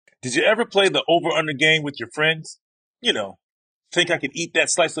Did you ever play the over-under game with your friends? You know, think I could eat that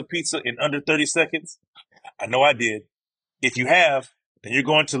slice of pizza in under 30 seconds? I know I did. If you have, then you're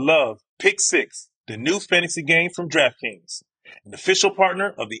going to love Pick Six, the new fantasy game from DraftKings, an official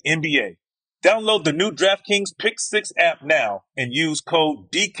partner of the NBA. Download the new DraftKings Pick Six app now and use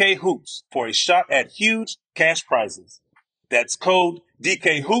code DKHOOPS for a shot at huge cash prizes. That's code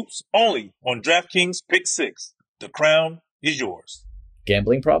DKHOOPS only on DraftKings Pick Six. The crown is yours.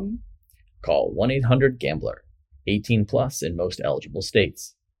 Gambling problem? Call 1-800-GAMBLER. 18 plus in most eligible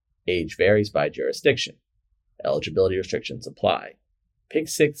states. Age varies by jurisdiction. Eligibility restrictions apply. Pick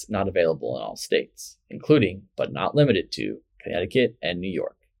Six not available in all states, including, but not limited to, Connecticut and New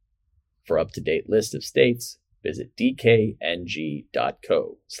York. For up-to-date list of states, visit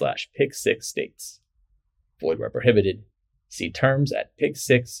dkng.co/pick6states. Void where prohibited. See terms at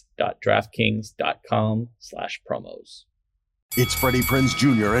pick6.draftkings.com/promos. It's Freddie Prinze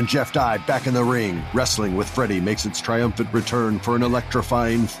Jr. and Jeff Dye back in the ring. Wrestling with Freddie makes its triumphant return for an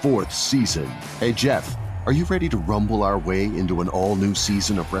electrifying 4th season. Hey, Jeff, are you ready to rumble our way into an all-new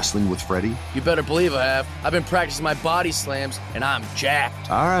season of Wrestling with Freddie? You better believe I have. I've been practicing my body slams, and I'm jacked.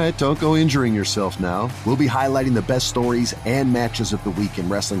 All right, don't go injuring yourself now. We'll be highlighting the best stories and matches of the week in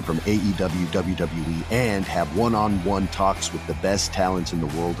wrestling from AEW, WWE, and have one-on-one talks with the best talents in the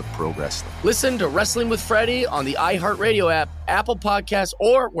world of pro wrestling. Listen to Wrestling with Freddie on the iHeartRadio app, Apple Podcasts,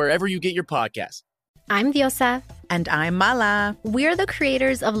 or wherever you get your podcasts. I'm Diosa. And I'm Mala. We're the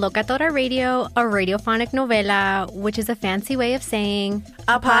creators of Locatora Radio, a radiophonic novela, which is a fancy way of saying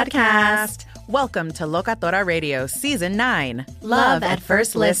a podcast. Welcome to Locatora Radio Season 9. Love at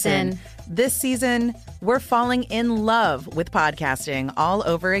First Listen. This season, we're falling in love with podcasting all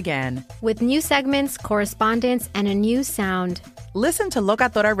over again. With new segments, correspondence, and a new sound. Listen to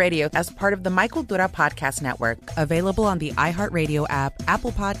Locatora Radio as part of the My Cultura Podcast Network. Available on the iHeartRadio app,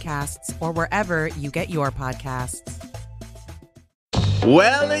 Apple Podcasts, or wherever you get your podcasts.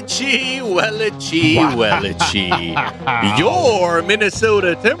 Wellichi. Your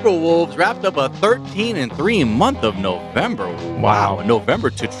Minnesota Timberwolves wrapped up a 13-3 month of November. Wow,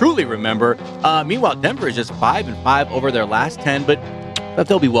 November to truly remember. Meanwhile, Denver is just 5-5 over their last 10, but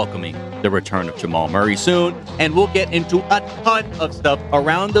they'll be welcoming the return of Jamal Murray soon, and we'll get into a ton of stuff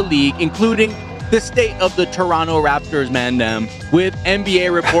around the league, including the state of the Toronto Raptors, with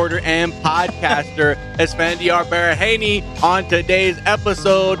NBA reporter and podcaster Esfandiar Baraheni on today's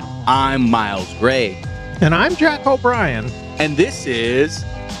episode. I'm Miles Gray. And I'm Jack O'Brien. And this is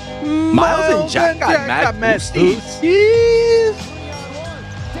Miles and Jack got mad boosties.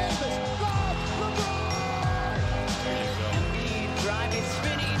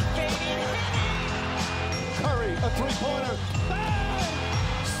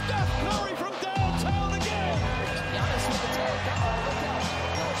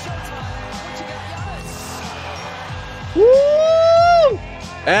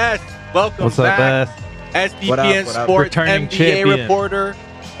 S, welcome What's back. What's up, SBPN What up? Sports Returning NBA champion. reporter,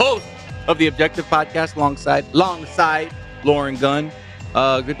 host of the Objective Podcast alongside Lauren Gunn.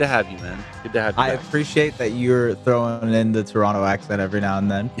 Good to have you, man. Good to have you I back. appreciate that you're throwing in the Toronto accent every now and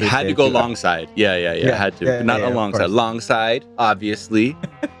then. You had to go alongside. Yeah. Had to. Not alongside. Alongside, obviously.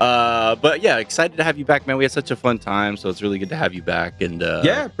 But yeah, excited to have you back, man. We had such a fun time, so it's really good to have you back. And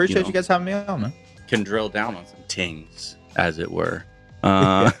appreciate you guys having me on, man. Can drill down on some tings, as it were.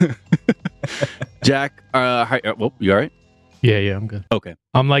 Jack, you all right? Yeah, I'm good. Okay.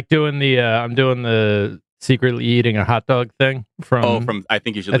 I'm like doing the secretly eating a hot dog thing from I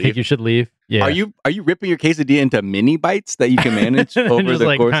think you should I leave. think you should leave. Yeah. Are you ripping your quesadilla into mini bites that you can manage over just the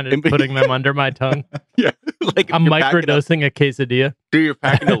like course? kind of putting them under my tongue? Yeah. Like I'm microdosing a quesadilla. Dude, you're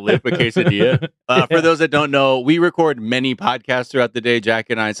packing a lip a quesadilla. For those that don't know, we record many podcasts throughout the day, Jack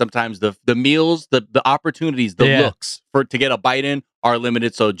and I. Sometimes the meals, the opportunities, the looks to get a bite in are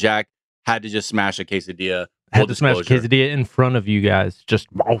limited. So Jack had to just smash a quesadilla. I had to smash a quesadilla in front of you guys. Just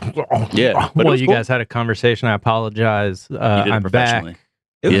while you guys had a conversation. I apologize. I'm back.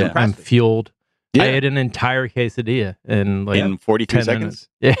 I'm fueled. Yeah. I ate an entire quesadilla in 42 seconds.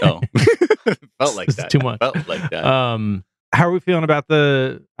 Yeah. Oh. Felt like that. Too much. Felt like that. How are we feeling about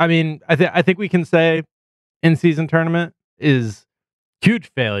I think we can say in-season tournament is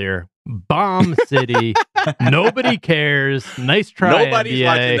huge failure. Bomb city. Nobody cares. Nice try. Nobody's NBA.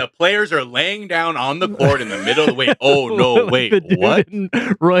 watching. The players are laying down on the court in the middle of the wait. Oh no, wait, the dude what? in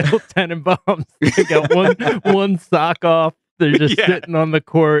Royal Tenenbaums. They got one sock off. They're just sitting on the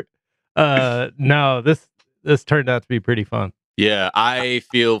court. No, this turned out to be pretty fun. Yeah, I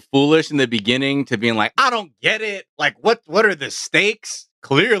feel foolish in the beginning to being like, I don't get it. Like, what are the stakes?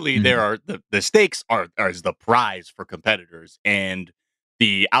 Clearly, there are the stakes are is the prize for competitors, and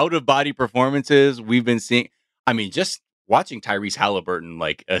the out of body performances we've been seeing. I mean, just watching Tyrese Halliburton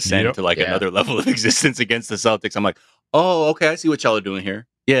like ascend to like another level of existence against the Celtics. I'm like, oh, okay, I see what y'all are doing here.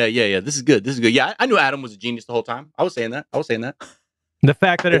 Yeah. This is good. Yeah, I knew Adam was a genius the whole time. I was saying that. The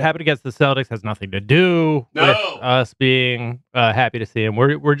fact that it happened against the Celtics has nothing to do with us being happy to see him.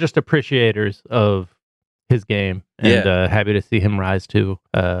 We're just appreciators of his game and happy to see him rise to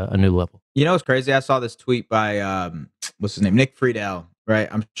a new level. You know what's crazy? I saw this tweet by what's his name, Nick Friedel. Right,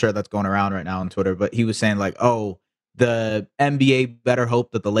 I'm sure that's going around right now on Twitter. But he was saying like, "Oh, the NBA better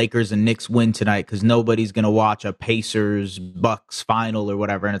hope that the Lakers and Knicks win tonight because nobody's gonna watch a Pacers Bucks final or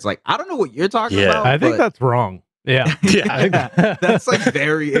whatever." And it's like, I don't know what you're talking about. I think that's wrong. Yeah, that's like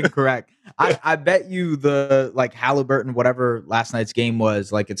very incorrect. I bet you the like Halliburton, whatever last night's game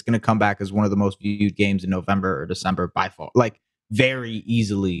was, like it's gonna come back as one of the most viewed games in November or December by far, like very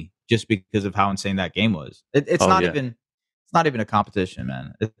easily, just because of how insane that game was. It's not even. It's not even a competition,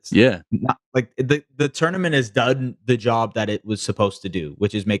 man. It's not like the tournament has done the job that it was supposed to do,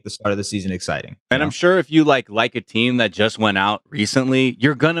 which is make the start of the season exciting. And I'm sure if you like a team that just went out recently,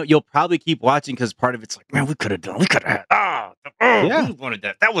 you'll probably keep watching because part of it's like, man, we could have we wanted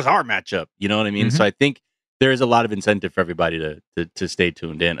that. That was our matchup. You know what I mean? So I think there is a lot of incentive for everybody to stay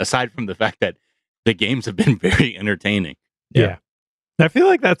tuned in, aside from the fact that the games have been very entertaining. Yeah. I feel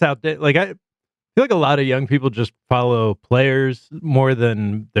like that's outdated. Like I feel like a lot of young people just follow players more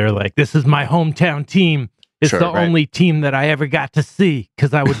than they're like, this is my hometown team. It's the only team that I ever got to see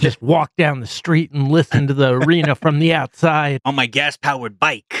because I would just walk down the street and listen to the arena from the outside. On my gas-powered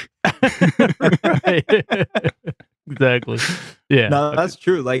bike. Exactly. Yeah. No, that's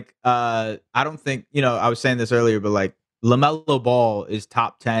true. Like, I don't think, I was saying this earlier, but like, LaMelo Ball is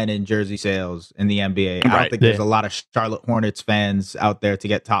top 10 in jersey sales in the NBA. I don't think there's a lot of Charlotte Hornets fans out there to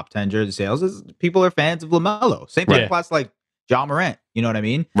get top 10 jersey sales. People are fans of LaMelo. Same thing applies like John Morant. You know what I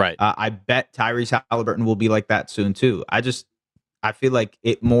mean? Right. I bet Tyrese Halliburton will be like that soon too. I feel like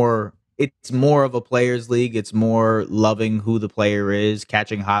it's more of a players league. It's more loving who the player is,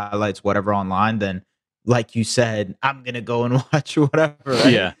 catching highlights, whatever online than like you said, I'm going to go and watch whatever.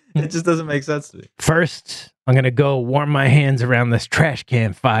 Right? Yeah. It just doesn't make sense to me. First, I'm going to go warm my hands around this trash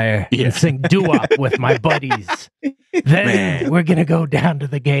can fire and sing doo-wop with my buddies. Then we're going to go down to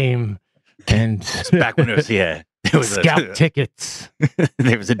the game and back when it was, there was scout tickets.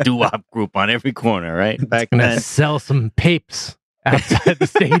 There was a doo-wop group on every corner, right? Back then. Sell some papes outside the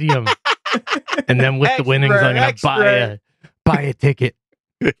stadium. And then with the winnings, I'm going to buy a ticket.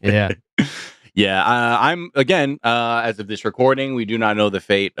 Yeah. Yeah, I'm again. As of this recording, we do not know the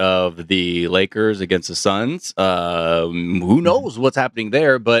fate of the Lakers against the Suns. Who knows what's happening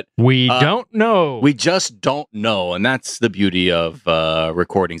there? But we don't know. We just don't know, and that's the beauty of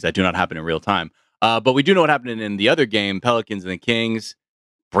recordings that do not happen in real time. But we do know what happened in the other game, Pelicans and the Kings.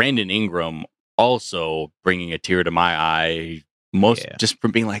 Brandon Ingram also bringing a tear to my eye, just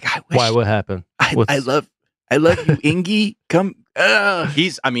from being like, I wish. Why? What happened? I love you, Ingy. Come.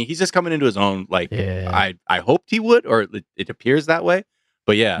 He's just coming into his own. Like, I hoped he would, or it appears that way.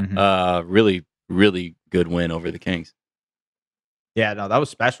 But really, really good win over the Kings. Yeah, no, that was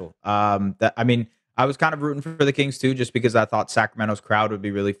special. I was kind of rooting for the Kings too, just because I thought Sacramento's crowd would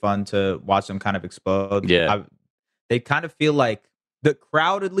be really fun to watch them kind of explode. Yeah, they kind of feel like the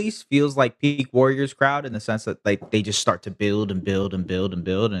crowd at least feels like peak Warriors crowd in the sense that they just start to build and build and build and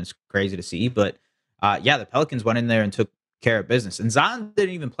build, and it's crazy to see. But the Pelicans went in there and took care of business, and Zion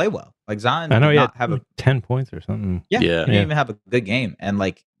didn't even play well. Like Zion, I know did he not had have 10 points or something. He didn't even have a good game. And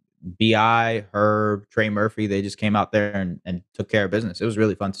like Bi, Herb, Trey Murphy, they just came out there and took care of business. It was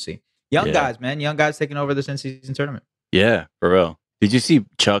really fun to see. Young guys taking over this in-season tournament. Yeah, for real. Did you see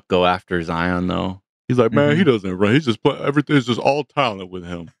Chuck go after Zion though? He's like, man, he doesn't run. He's just everything's just all talent with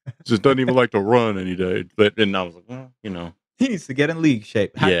him. He just doesn't even like to run any day. And I was like, well, he needs to get in league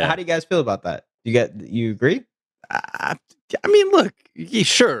shape. How do you guys feel about that? You agree? I mean, look,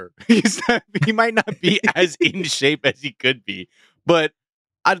 sure. He might not be as in shape as he could be, but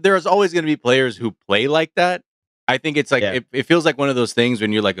there's always going to be players who play like that. I think it's like, it feels like one of those things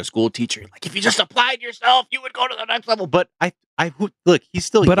when you're like a school teacher, like if you just applied yourself, you would go to the next level. But look, he's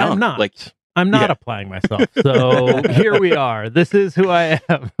still young. I'm not. I'm not applying myself. So here we are. This is who I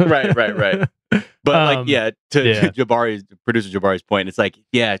am. Right. But to producer Jabari's point, it's like,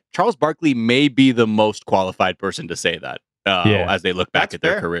 Charles Barkley may be the most qualified person to say that as they look back at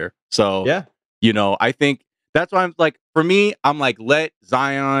their career. So, I think that's why I'm like, for me, I'm like, let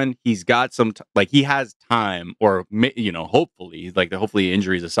Zion, he's got some, he has time, or, hopefully, hopefully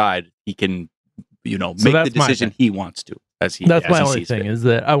injuries aside, he can, make the decision he wants to. That's my only thing is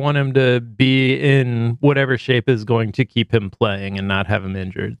that I want him to be in whatever shape is going to keep him playing and not have him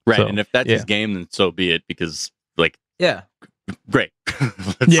injured. Right. So, and if that's his game, then so be it, because great.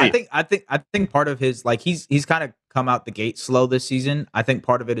 I think part of his, like, he's kind of come out the gate slow this season. I think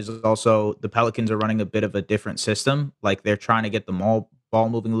part of it is also the Pelicans are running a bit of a different system. Like, they're trying to get the ball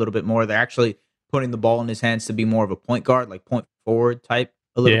moving a little bit more. They're actually putting the ball in his hands to be more of a point guard, like point forward type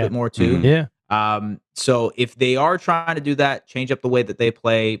a little bit more too. Yeah. So if they are trying to do that, change up the way that they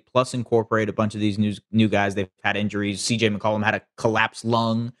play, plus incorporate a bunch of these new guys, they've had injuries. CJ McCollum had a collapsed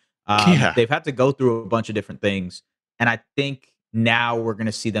lung. They've had to go through a bunch of different things. And I think now we're going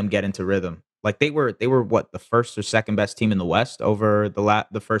to see them get into rhythm. Like they were what, the first or second best team in the West over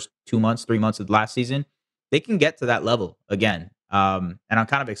the first 3 months of the last season. They can get to that level again. And I'm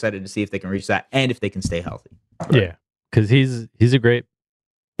kind of excited to see if they can reach that and if they can stay healthy. Yeah, because he's a great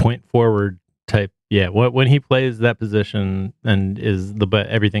point forward type. Yeah, when he plays that position and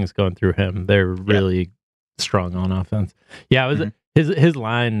everything's going through him, they're really strong on offense. Yeah, it was his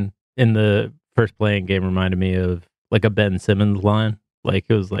line in the first playing game reminded me of like a Ben Simmons line. Like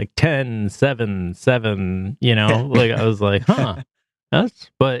it was like 10, 7, 7, you know? Like I was like, huh.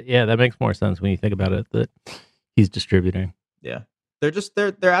 But yeah, that makes more sense when you think about it, that he's distributing. Yeah.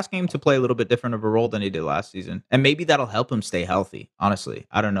 They're asking him to play a little bit different of a role than he did last season. And maybe that'll help him stay healthy, honestly.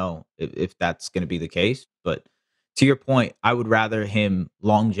 I don't know if that's going to be the case, but to your point, I would rather him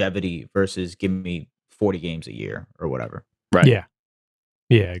longevity versus give me 40 games a year or whatever. Right. Yeah.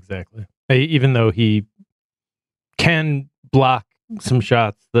 Yeah, exactly. Even though he can block some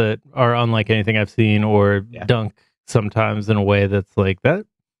shots that are unlike anything I've seen, or dunk sometimes in a way that's like, that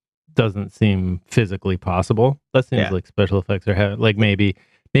doesn't seem physically possible. That seems like special effects are like maybe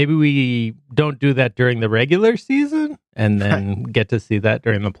we don't do that during the regular season and then get to see that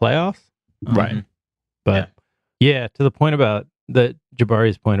during the playoffs. Right. But to the point about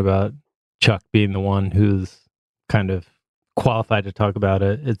Jabari's point about Chuck being the one who's kind of qualified to talk about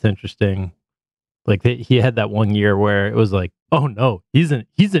it, it's interesting. Like he had that one year where it was like, oh no, he's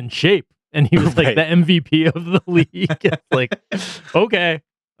in shape, and he was like the MVP of the league. It's like, okay,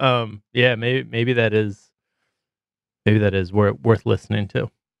 maybe that is worth listening to.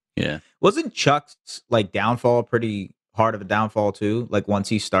 Yeah, wasn't Chuck's like downfall pretty hard of a downfall too? Like once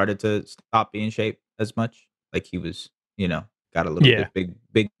he started to stop being in shape as much, like he was, got a little bit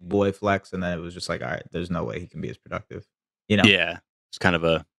big boy flex, and then it was just like, all right, there's no way he can be as productive. Yeah, it's kind of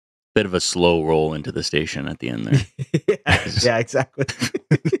a bit of a slow roll into the station at the end there. Yeah, exactly.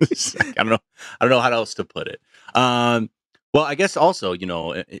 I don't know how else to put it. Well, I guess also,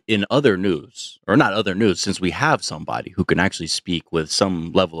 in other news, or not other news, since we have somebody who can actually speak with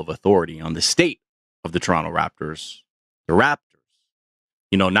some level of authority on the state of the Toronto Raptors, the Raptors,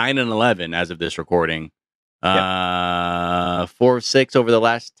 9-11 as of this recording, 4-6 over the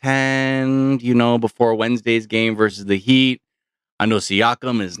last 10, before Wednesday's game versus the Heat. I know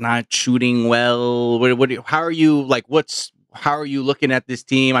Siakam is not shooting well. How are you looking at this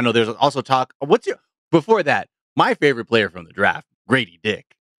team? I know there's also talk. Before that, my favorite player from the draft, Grady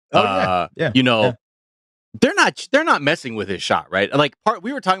Dick. They're not messing with his shot, right? Like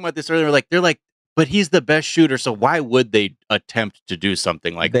we were talking about this earlier. But he's the best shooter, so why would they attempt to do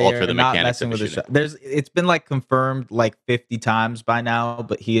something like alter the mechanics of his shot? It's been like confirmed like 50 times by now,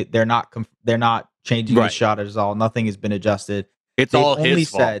 but they're not changing his shot at all. Nothing has been adjusted. It's all his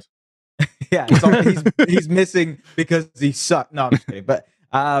fault. He's missing because he sucked. No, I'm just kidding. But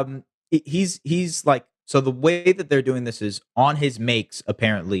he's like, so the way that they're doing this is on his makes.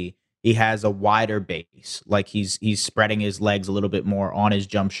 Apparently, he has a wider base. Like he's spreading his legs a little bit more on his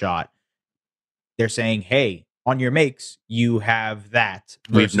jump shot. They're saying, hey, on your makes, you have that.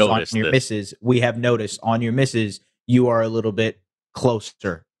 We've noticed on your misses. We have noticed on your misses, you are a little bit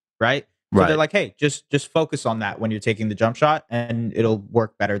closer, right? So they're like, hey, just focus on that when you're taking the jump shot, and it'll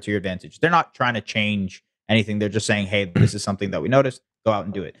work better to your advantage. They're not trying to change anything. They're just saying, hey, this is something that we noticed. Go out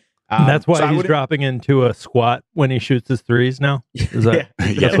and do it. That's why he's dropping into a squat when he shoots his threes now. Is that,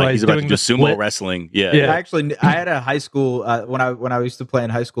 that's why he's about to do sumo wrestling. Yeah. Actually, I had a high school when I used to play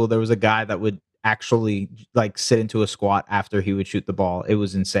in high school. There was a guy that would actually like sit into a squat after he would shoot the ball. It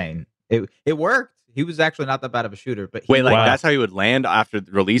was insane. It worked. He was actually not that bad of a shooter. But that's how he would land after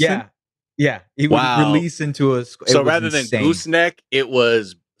releasing. Yeah, he would release into a squat. So rather than gooseneck, it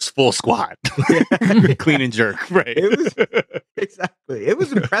was full squat, clean and jerk. Right. It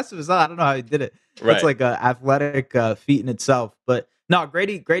was impressive as hell. I don't know how he did it. Right. It's like an athletic feat in itself. But no,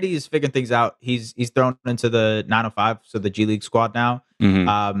 Grady is figuring things out. He's thrown into the 905, so the G League squad now.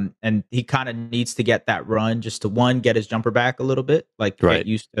 Mm-hmm. And he kind of needs to get that run just to get his jumper back a little bit, like get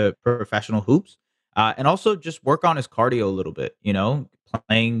used to professional hoops. And also just work on his cardio a little bit.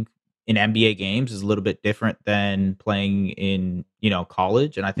 Playing in NBA games is a little bit different than playing in,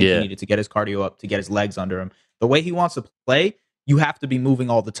 college. And I think he needed to get his cardio up to get his legs under him. The way he wants to play, you have to be moving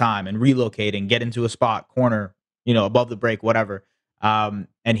all the time and relocating, get into a spot, corner, above the break, whatever. And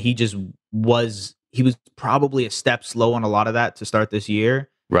he was probably a step slow on a lot of that to start this year.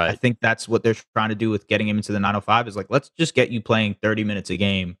 Right. I think that's what they're trying to do with getting him into the 905 is like, let's just get you playing 30 minutes a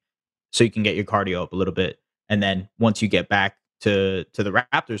game so you can get your cardio up a little bit. And then once you get back to the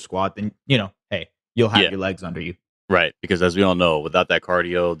Raptors squad, then, hey, you'll have your legs under you. Right. Because as we all know, without that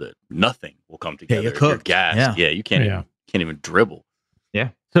cardio, nothing will come together. You're cooked. You're gassed. Yeah. You can't even dribble. Yeah.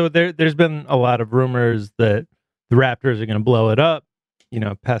 So there's been a lot of rumors that the Raptors are going to blow it up.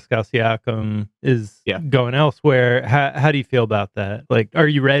 Pascal Siakam is going elsewhere. How do you feel about that? Like, are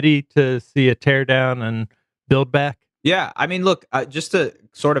you ready to see a teardown and build back? Yeah. I mean, look, just to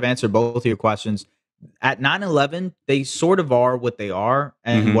sort of answer both of your questions, at 9-11, they sort of are what they are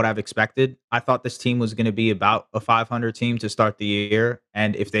and what I've expected. I thought this team was going to be about a 500 team to start the year.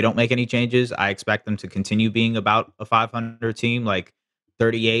 And if they don't make any changes, I expect them to continue being about a 500 team, like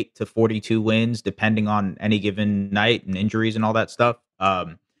 38 to 42 wins, depending on any given night and injuries and all that stuff.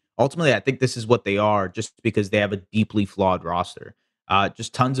 Ultimately, I think this is what they are just because they have a deeply flawed roster.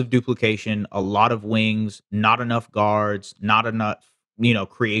 Just tons of duplication, a lot of wings, not enough guards, not enough,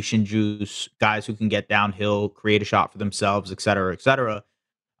 creation juice, guys who can get downhill, create a shot for themselves, et cetera, et cetera.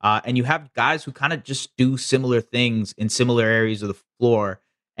 And you have guys who kind of just do similar things in similar areas of the floor.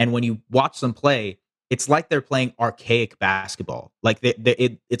 And when you watch them play, it's like they're playing archaic basketball. Like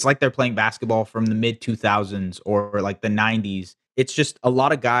it's like they're playing basketball from the mid 2000s or like the 90s. It's just a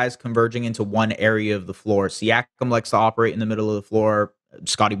lot of guys converging into one area of the floor. Siakam likes to operate in the middle of the floor.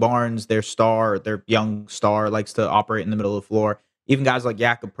 Scotty Barnes, their young star, likes to operate in the middle of the floor. Even guys like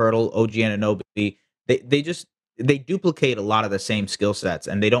Jakob Poeltl, OG Anunoby, they duplicate a lot of the same skill sets,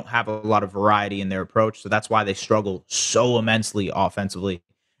 and they don't have a lot of variety in their approach. So that's why they struggle so immensely offensively.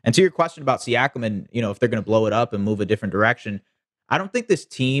 And to your question about Siakam and, if they're going to blow it up and move a different direction, I don't think this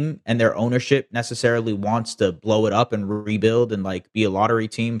team and their ownership necessarily wants to blow it up and rebuild and like be a lottery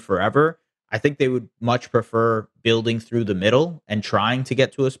team forever. I think they would much prefer building through the middle and trying to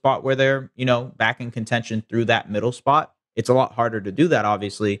get to a spot where they're, back in contention through that middle spot. It's a lot harder to do that,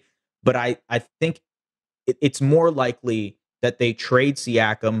 obviously. But I think it's more likely that they trade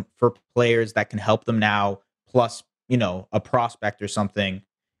Siakam for players that can help them now, plus, a prospect or something,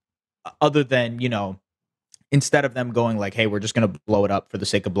 other than, instead of them going like, hey, we're just going to blow it up for the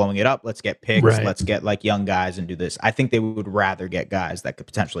sake of blowing it up. Let's get picks. Right. Let's get like young guys and do this. I think they would rather get guys that could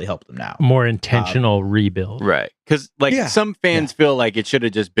potentially help them now. More intentional rebuild. Right. Because some fans feel like it should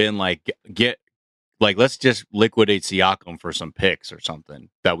have just been like, let's just liquidate Siakam for some picks or something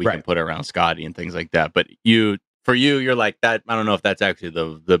that we can put around Scotty and things like that. But you're like that. I don't know if that's actually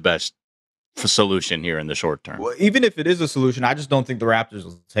the best solution here in the short term. Well, even if it is a solution, I just don't think the Raptors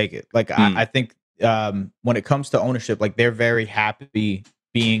will take it. Like, I think when it comes to ownership, like they're very happy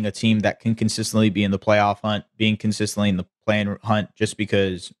being a team that can consistently be in the playoff hunt, being consistently in the play-in hunt just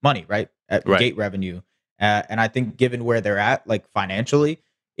because money, right? Gate revenue. And I think given where they're at, like financially,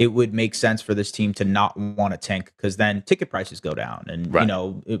 it would make sense for this team to not want to tank because then ticket prices go down and,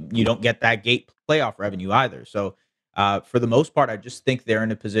 you don't get that gate playoff revenue either. So for the most part, I just think they're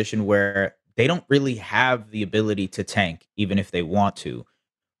in a position where they don't really have the ability to tank, even if they want to.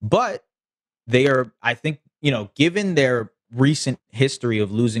 But they are, I think, given their recent history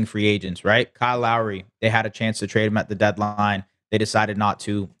of losing free agents, right? Kyle Lowry, they had a chance to trade him at the deadline. They decided not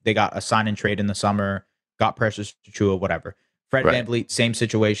to. They got a sign and trade in the summer, got Precious Achiuwa, whatever. Fred VanVleet, same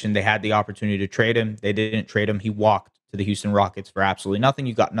situation. They had the opportunity to trade him. They didn't trade him. He walked to the Houston Rockets for absolutely nothing.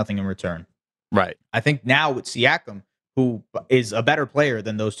 You got nothing in return. Right. I think now with Siakam, who is a better player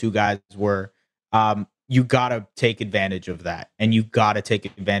than those two guys were, you got to take advantage of that. And you got to take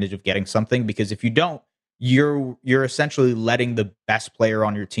advantage of getting something, because if you don't, you're essentially letting the best player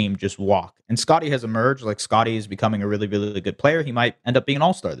on your team just walk. And Scotty has emerged. Like, Scotty is becoming a really, really good player. He might end up being an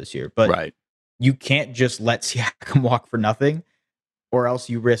all-star this year. But you can't just let Siakam walk for nothing, or else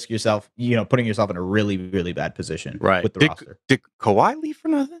you risk yourself, putting yourself in a really, really bad position with the roster. Did Kawhi leave for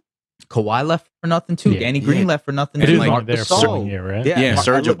nothing? Kawhi left for nothing too. Danny Green left for nothing too. Marc Gasol, right? Yeah,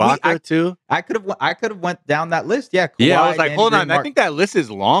 Serge Ibaka too. I could have went down that list. Yeah, Kawhi, I was like, hold on, I think that list is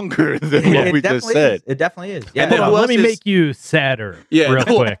longer than what we just said. It definitely is. Yeah, let me make you sadder real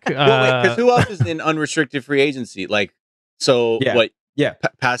quick. Because who else is in unrestricted free agency? Like, so what? Yeah,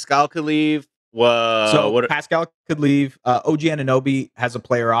 Pascal could leave. Pascal could leave. OG Anunoby has a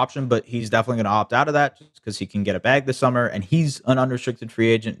player option, but he's definitely going to opt out of that just because he can get a bag this summer, and he's an unrestricted free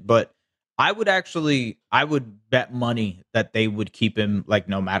agent. But I would bet money that they would keep him like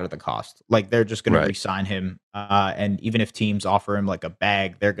no matter the cost. Like they're just going to re-sign him, and even if teams offer him like a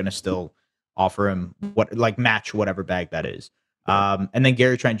bag, they're going to still offer him match whatever bag that is. And then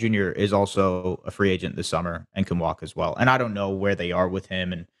Gary Trent Jr. is also a free agent this summer and can walk as well. And I don't know where they are with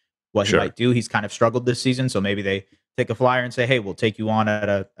him and what he might do. He's kind of struggled this season, so maybe they take a flyer and say, "Hey, we'll take you on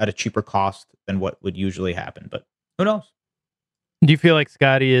at a cheaper cost than what would usually happen." But who knows? Do you feel like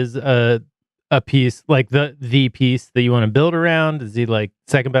Scotty is a piece, like the piece that you want to build around? Is he like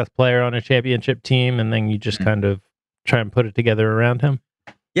second best player on a championship team, and then you just kind of try and put it together around him?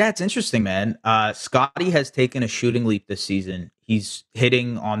 Yeah, it's interesting, man. Scotty has taken a shooting leap this season. He's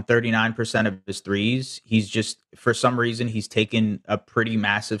hitting on 39% of his threes. He's just, for some reason, he's taken a pretty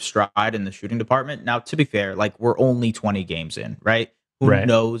massive stride in the shooting department. Now, to be fair, like we're only 20 games in, right? Who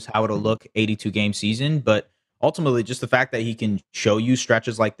knows how it'll look 82 game season, but ultimately just the fact that he can show you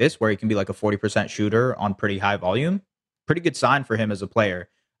stretches like this where he can be like a 40% shooter on pretty high volume, pretty good sign for him as a player.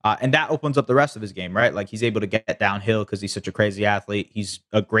 And that opens up the rest of his game, right? Like he's able to get downhill because he's such a crazy athlete. He's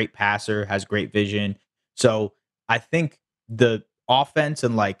a great passer, has great vision. So I think the offense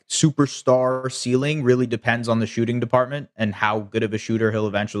and like superstar ceiling really depends on the shooting department and how good of a shooter he'll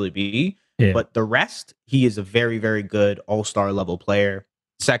eventually be. Yeah. But the rest, he is a very, very good all-star level player,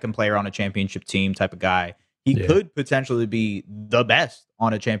 second player on a championship team type of guy. He could potentially be the best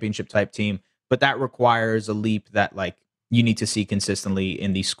on a championship type team, but that requires a leap that like you need to see consistently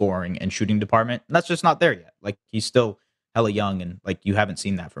in the scoring and shooting department. And that's just not there yet. Like he's still hella young and like you haven't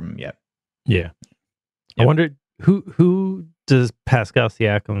seen that from him yet. Yeah. Yep. I wonder who does Pascal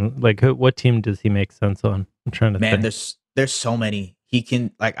Siakam, like what team does he make sense on? I'm trying to think. There's so many. He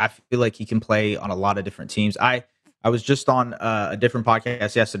can I feel like he can play on a lot of different teams. I was just on a different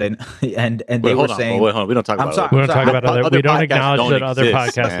podcast yesterday, and they were saying, "Wait, hold on. We don't talk about. We don't talk about other. We don't acknowledge that other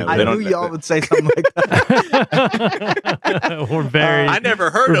podcasts. I knew y'all would say something like that. We're very. I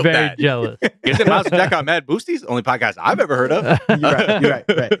never heard of that. Jealous. Isn't Miles and Jack on Mad Boosties? Only podcast I've ever heard of. You're right.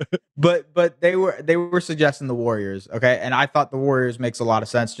 But they were suggesting the Warriors, okay, and I thought the Warriors makes a lot of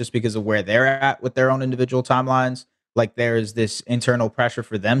sense just because of where they're at with their own individual timelines. Like there's this internal pressure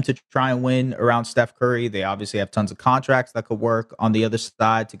for them to try and win around Steph Curry. They obviously have tons of contracts that could work on the other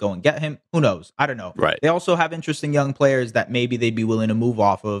side to go and get him. Who knows? I don't know. Right. They also have interesting young players that maybe they'd be willing to move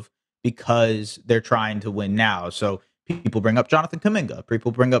off of because they're trying to win now. So people bring up Jonathan Kuminga.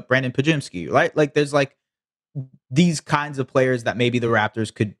 People bring up Brandon Pajimski, right? Like there's like these kinds of players that maybe the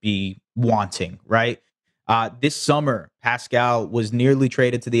Raptors could be wanting, right? This summer, Pascal was nearly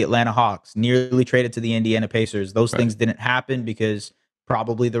traded to the Atlanta Hawks, nearly traded to the Indiana Pacers. Those things didn't happen because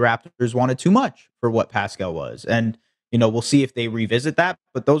probably the Raptors wanted too much for what Pascal was. And, we'll see if they revisit that.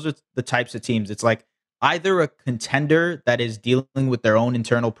 But those are the types of teams. It's like either a contender that is dealing with their own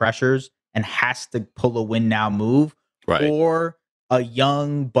internal pressures and has to pull a win now move, or a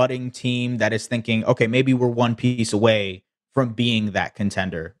young budding team that is thinking, okay, maybe we're one piece away from being that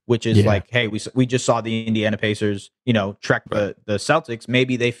contender, which is like, hey, we just saw the Indiana Pacers, trek the Celtics.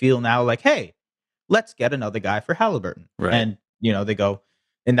 Maybe they feel now like, hey, let's get another guy for Halliburton. Right. And, they go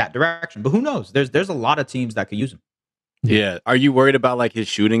in that direction. But who knows? There's a lot of teams that could use him. Yeah. Are you worried about like his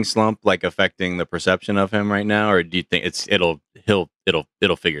shooting slump, like affecting the perception of him right now? Or do you think it'll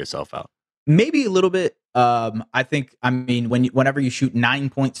figure itself out? Maybe a little bit. Whenever you shoot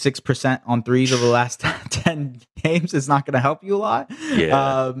 9.6% on threes over the last 10 games, it's not going to help you a lot.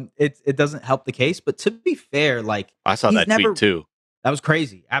 Yeah. It doesn't help the case. But to be fair, like I saw that tweet too. That was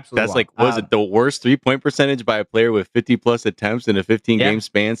crazy. Absolutely. That's like, was it the worst 3-point percentage by a player with 50 plus attempts in a 15 game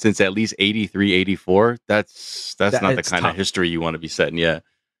span since at least 83, 84? That's not the kind of history you want to be setting. Yeah.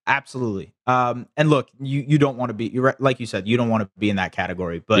 Absolutely. And look, you don't want to be, you're right, like you said, you don't want to be in that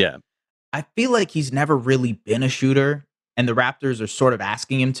category. But yeah. I feel like he's never really been a shooter, and the Raptors are sort of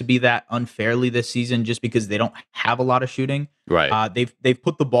asking him to be that unfairly this season just because they don't have a lot of shooting. Right. They've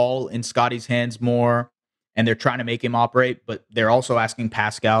put the ball in Scotty's hands more, and they're trying to make him operate, but they're also asking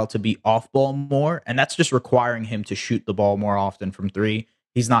Pascal to be off ball more, and that's just requiring him to shoot the ball more often from three.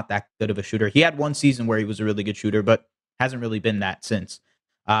 He's not that good of a shooter. He had one season where he was a really good shooter, but hasn't really been that since.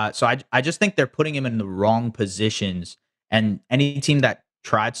 So I just think they're putting him in the wrong positions, and any team that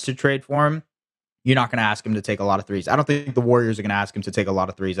tries to trade for him, you're not going to ask him to take a lot of threes. I don't think the Warriors are going to ask him to take a lot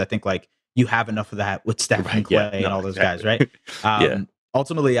of threes. I think like you have enough of that with Steph and Clay and all those guys, right?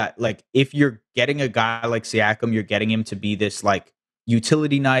 Ultimately, if you're getting a guy like Siakam, you're getting him to be this like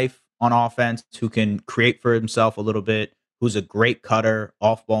utility knife on offense who can create for himself a little bit, who's a great cutter,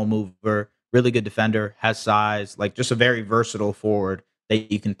 off-ball mover, really good defender, has size, like just a very versatile forward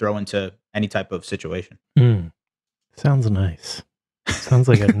that you can throw into any type of situation. Sounds nice. Sounds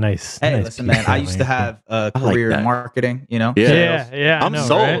like a nice. Hey, nice listen, man. I used to family. have a I like career in that. marketing. Yeah. Yeah, I I'm know,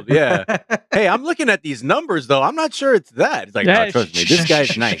 sold. right? Yeah. Hey, I'm looking at these numbers though. I'm not sure it's that. It's like, no, trust me. This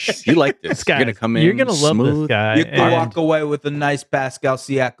guy's nice. You like this. You're gonna come in. You're gonna love smooth. this guy. You can and walk away with a nice Pascal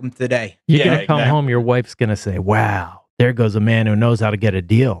Siakam today. You're Yeah, gonna come exactly. home. Your wife's gonna say, "Wow, there goes a man who knows how to get a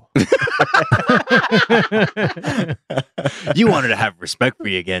deal." You want her to have respect for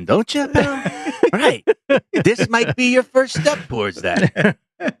you again, don't you, pal? Right. This might be your first step towards that.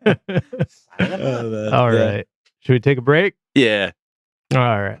 All right. Should we take a break? Yeah. All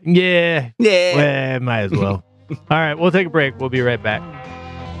right. Yeah. Yeah. Well, might as well. All right. We'll take a break. We'll be right back.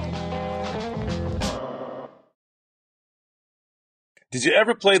 Did you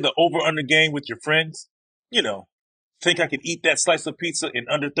ever play the over-under game with your friends? You know, think I could eat that slice of pizza in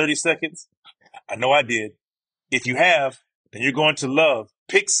under 30 seconds? I know I did. If you have, then you're going to love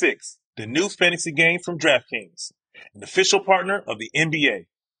Pick 6, the new fantasy game from DraftKings, an official partner of the NBA.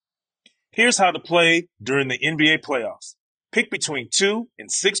 Here's how to play during the NBA playoffs. Pick between 2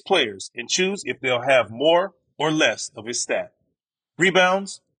 and 6 players and choose if they'll have more or less of his stat.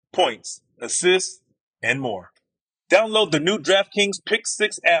 Rebounds, points, assists, and more. Download the new DraftKings Pick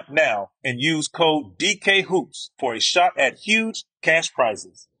 6 app now and use code DKHOOPS for a shot at huge cash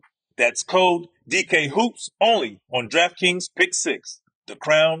prizes. That's code DKHOOPS only on DraftKings Pick 6. The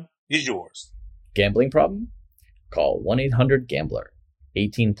crown is yours. Gambling problem? Call 1-800-GAMBLER.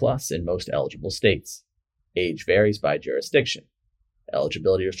 18 plus in most eligible states. Age varies by jurisdiction.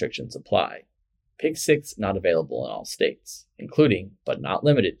 Eligibility restrictions apply. Pick 6 not available in all states, including, but not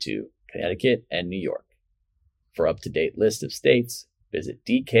limited to, Connecticut and New York. For up-to-date list of states, visit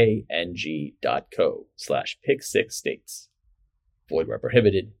dkng.co/pick6states. Void where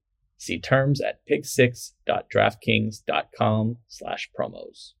prohibited. See terms at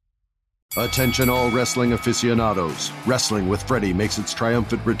pick6.draftkings.com/promos. Attention all wrestling aficionados. Wrestling with Freddie makes its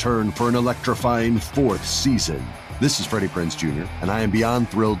triumphant return for an electrifying 4th season. This is Freddie Prinze Jr., and I am beyond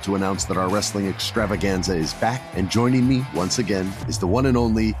thrilled to announce that our wrestling extravaganza is back, and joining me once again is the one and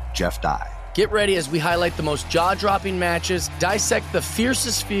only Jeff Dye. Get ready as we highlight the most jaw-dropping matches, dissect the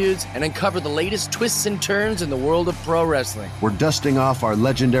fiercest feuds, and uncover the latest twists and turns in the world of pro wrestling. We're dusting off our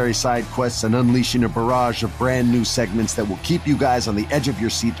legendary side quests and unleashing a barrage of brand new segments that will keep you guys on the edge of your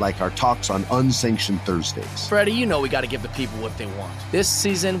seat like our talks on Unsanctioned Thursdays. Freddie, you know we got to give the people what they want. This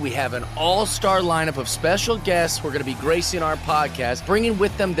season, we have an all-star lineup of special guests who are going to be gracing our podcast, bringing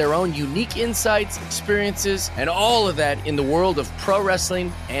with them their own unique insights, experiences, and all of that in the world of pro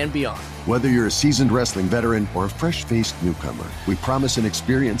wrestling and beyond. Whether you're a seasoned wrestling veteran or a fresh-faced newcomer, we promise an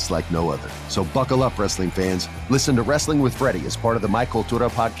experience like no other. So buckle up, wrestling fans. Listen to Wrestling with Freddie as part of the My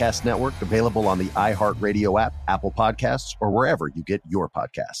Cultura Podcast Network, available on the iHeartRadio app, Apple Podcasts, or wherever you get your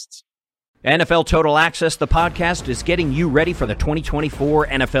podcasts. NFL Total Access, the podcast, is getting you ready for the 2024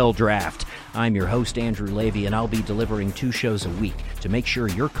 NFL Draft. I'm your host, Andrew Levy, and I'll be delivering 2 shows a week to make sure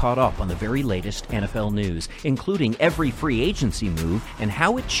you're caught up on the very latest NFL news, including every free agency move and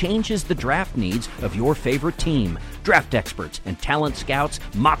how it changes the draft needs of your favorite team. Draft experts and talent scouts,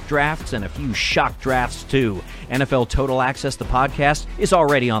 mock drafts, and a few shock drafts, too. NFL Total Access, the podcast, is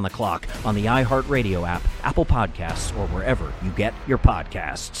already on the clock on the iHeartRadio app, Apple Podcasts, or wherever you get your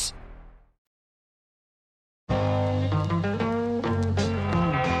podcasts.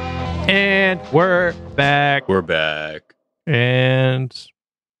 And we're back. We're back. And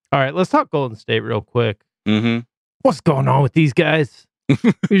all right, let's talk Golden State real quick. Mm-hmm. What's going on with these guys? We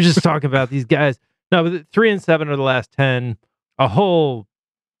were just talking about these guys. No, but 3-7 of the last 10, a whole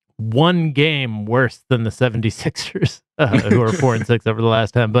one game worse than the 76ers, who are 4-6 over the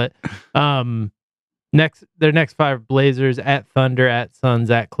last 10. But their next 5 Blazers, at Thunder, at Suns,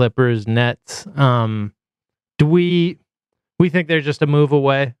 at Clippers, Nets. Do we think they're just a move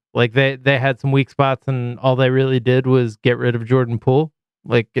away? Like they had some weak spots and all they really did was get rid of Jordan Poole?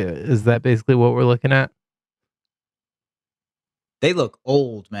 Like, is that basically what we're looking at? They look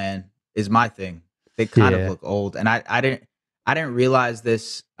old, man, is my thing. They kind of look old. And I didn't realize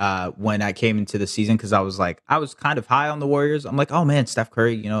this when I came into the season, because I was kind of high on the Warriors. I'm like, oh man, Steph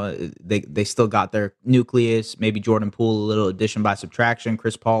Curry, they still got their nucleus, maybe Jordan Poole, a little addition by subtraction,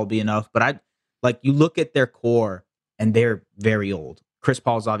 Chris Paul will be enough. But you look at their core and they're very old. Chris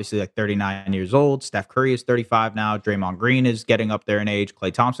Paul's obviously like 39 years old. Steph Curry is 35 now. Draymond Green is getting up there in age.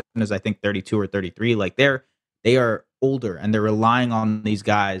 Klay Thompson is, I think, 32 or 33. Like they are older, and they're relying on these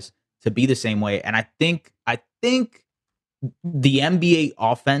guys to be the same way. And I think the NBA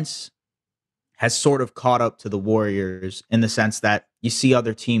offense has sort of caught up to the Warriors in the sense that you see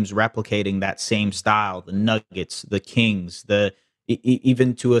other teams replicating that same style. The Nuggets, the Kings,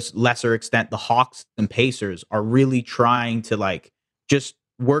 even to a lesser extent, the Hawks and Pacers are really trying to just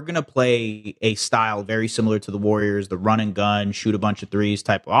we're going to play a style very similar to the Warriors, the run and gun, shoot a bunch of threes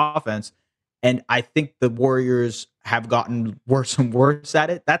type of offense. And I think the Warriors have gotten worse and worse at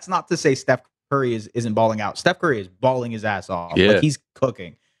it. That's not to say Steph Curry isn't balling out. Steph Curry is balling his ass off. Yeah. Like, he's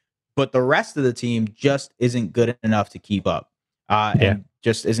cooking. But the rest of the team just isn't good enough to keep up. And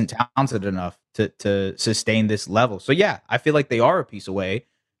just isn't talented enough to sustain this level. So, yeah, I feel like they are a piece away.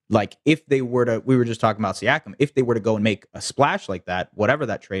 Like, if they were to, we were just talking about Siakam, if they were to go and make a splash like that, whatever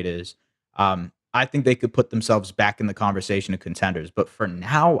that trade is, I think they could put themselves back in the conversation of contenders. But for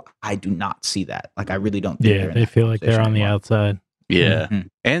now, I do not see that. Like, I really don't think they're in they that feel like they're on the anymore. outside. Yeah. Mhm.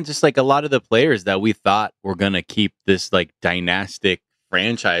 And just like a lot of the players that we thought were going to keep this like dynastic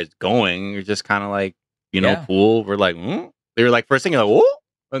franchise going, you're just kind of like, Poole, we're like, they were like, first thing you're like,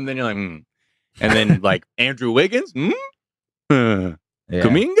 whoa. And then you're like, And then like Andrew Wiggins, Kuminga?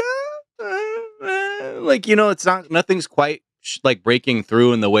 Like, it's not, nothing's quite like breaking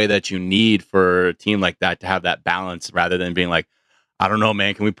through in the way that you need for a team like that to have that balance rather than being like, I don't know,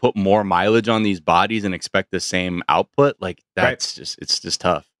 man, can we put more mileage on these bodies and expect the same output? Like, that's it's just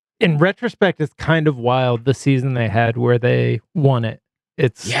tough. In retrospect, it's kind of wild the season they had where they won it.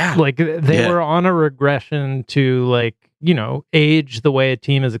 It's like they were on a regression to like, age the way a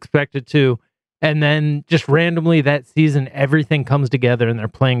team is expected to. And then just randomly that season, everything comes together and they're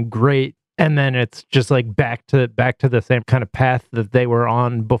playing great. And then it's just like back to the same kind of path that they were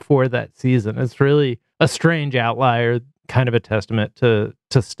on before that season. It's really a strange outlier, kind of a testament to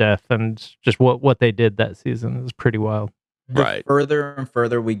Steph and just what they did that season is pretty wild. The further and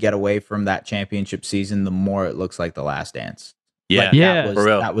further we get away from that championship season, the more it looks like the Last Dance. Yeah,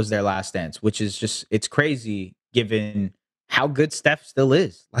 That was their last dance, which is just, it's crazy given how good Steph still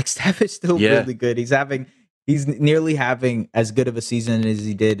is. Like, Steph is still really good. He's nearly having as good of a season as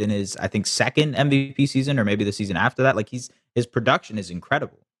he did in his, I think, second MVP season, or maybe the season after that. Like, his production is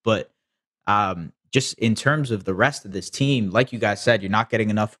incredible. But just in terms of the rest of this team, like you guys said, you're not getting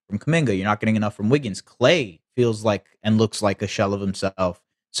enough from Kuminga. You're not getting enough from Wiggins. Clay feels like and looks like a shell of himself.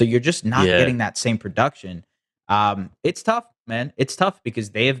 So you're just not getting that same production. It's tough, man. It's tough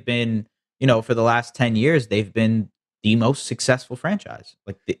because they have been, for the last 10 years, they've been the most successful franchise,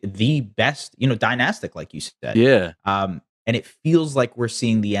 like the best, dynastic, like you said. Yeah. And it feels like we're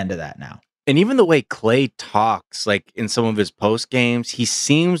seeing the end of that now. And even the way Clay talks, like in some of his post games, he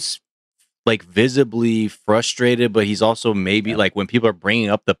seems like visibly frustrated, but he's also maybe like when people are bringing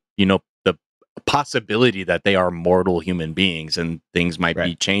up the possibility that they are mortal human beings and things might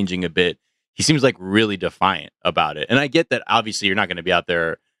be changing a bit. He seems like really defiant about it. And I get that obviously you're not going to be out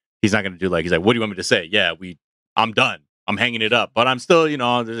there. He's not going to do like, he's like, what do you want me to say? Yeah, I'm done. I'm hanging it up, but I'm still,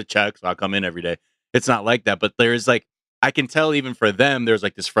 there's a check. So I'll come in every day. It's not like that, but there's like, I can tell even for them, there's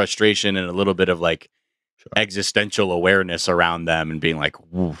like this frustration and a little bit of like existential awareness around them and being like,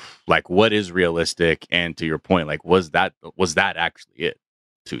 oof, like what is realistic? And to your point, like, was that actually it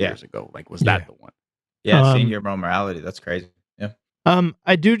 2 years ago? Like, was that the one? Yeah. Seeing your morality. That's crazy. Yeah.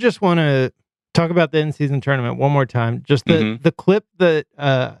 I do just want to talk about the in-season tournament one more time. Just the clip that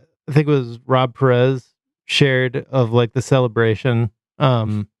I think it was Rob Perez shared of like the celebration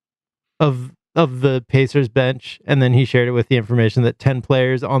of the Pacers bench, and then he shared it with the information that 10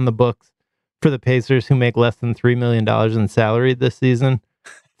 players on the books for the Pacers who make less than $3 million in salary this season,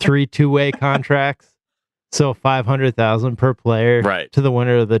 3 two-way contracts, so $500,000 per player to the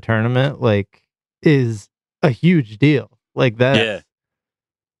winner of the tournament, like, is a huge deal. Like that.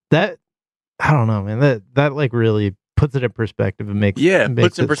 That I don't know, man. That like really puts it in perspective and makes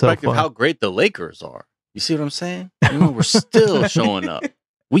puts in perspective how great the Lakers are. You see what I'm saying? We're still showing up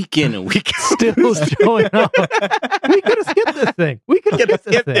week in and week out. Still showing up. We could have skipped this thing. We could have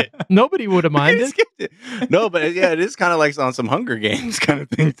skipped this thing. Nobody would have minded. No, but it is kind of like on some Hunger Games kind of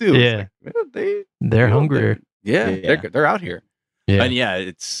thing too. Yeah, like, they're hungrier. They're out here. Yeah, and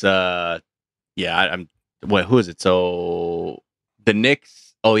it's I'm. Wait, who is it? So the Knicks.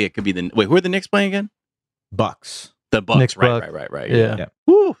 Oh yeah, it could be who are the Knicks playing again? Bucks. The Bucks. Knicks, Right. Yeah.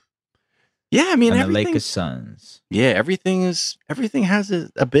 Woo. Yeah, I mean, and the Lakers Suns. Yeah, everything has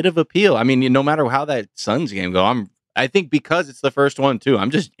a bit of appeal. I mean, no matter how that Suns game go, I think because it's the first one too, I'm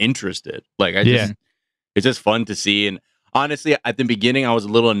just interested. Like, it's just fun to see. And honestly, at the beginning, I was a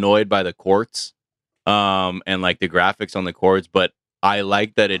little annoyed by the courts, and like the graphics on the courts, but I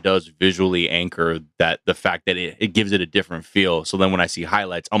like that it does visually anchor that the fact that it gives it a different feel. So then when I see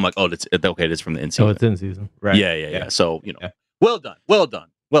highlights, I'm like, oh, it's okay. It's from the in-season. Oh, it's in season, right? Yeah. So well done.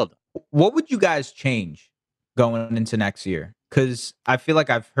 What would you guys change going into next year? Because I feel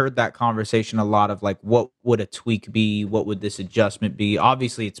like I've heard that conversation a lot of like, what would a tweak be? What would this adjustment be?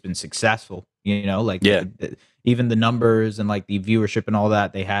 Obviously, it's been successful. Like even the numbers and like the viewership and all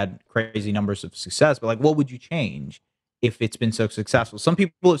that, they had crazy numbers of success. But like, what would you change if it's been so successful? Some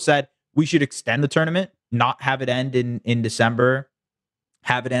people have said we should extend the tournament, not have it end in December,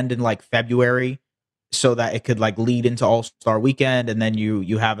 have it end in like February, so that it could like lead into All-Star weekend, and then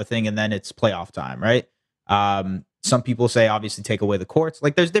you have a thing, and then it's playoff time, right? Some people say obviously take away the courts.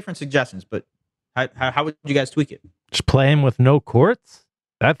 Like, there's different suggestions, but how would you guys tweak it? Just play him with no courts?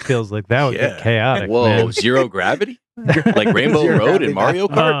 That feels like that would get chaotic. Whoa, man. zero gravity? Like Rainbow Road in Mario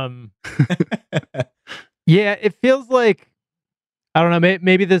Kart? Yeah, it feels like, I don't know,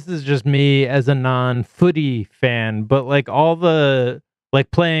 maybe this is just me as a non-footy fan, but like all the like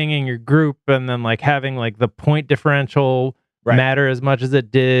playing in your group and then like having like the point differential matter as much as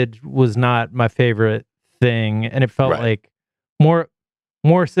it did was not my favorite thing. And it felt like more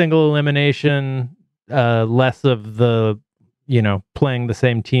single elimination, less of the, playing the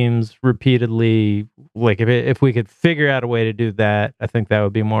same teams repeatedly. Like if we could figure out a way to do that, I think that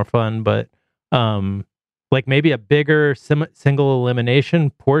would be more fun. But like maybe a bigger single elimination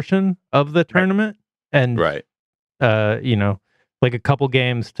portion of the tournament, and like a couple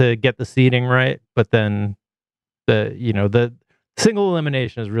games to get the seeding right. But then the single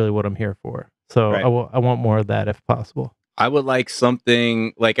elimination is really what I'm here for. So I want more of that if possible. I would like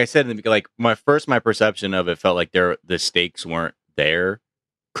something, like I said in the beginning, like my perception of it felt like the stakes weren't there.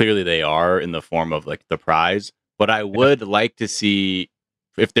 Clearly they are in the form of like the prize, but I would like to see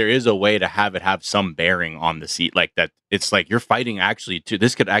if there is a way to have some bearing on the seat, like that. It's like you're fighting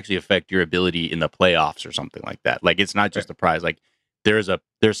this could actually affect your ability in the playoffs or something like that. Like, it's not just a prize. Like there's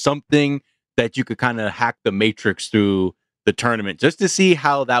something that you could kind of hack the matrix through the tournament just to see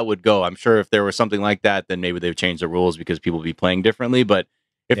how that would go. I'm sure if there was something like that, then maybe they've changed the rules because people would be playing differently. But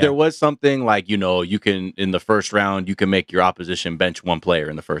if there was something like, you can, in the first round, you can make your opposition bench one player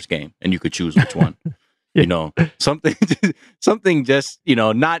in the first game and you could choose which one, something just,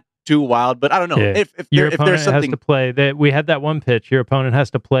 not too wild, but I don't know. Yeah. If there's something has to play, we had that one pitch, your opponent has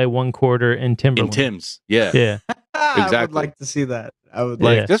to play one quarter in Timberland. In Tim's. Yeah. Exactly. I would like to see that. I would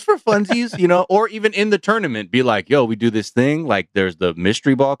like just for funsies, or even in the tournament, be like, yo, we do this thing. Like, there's the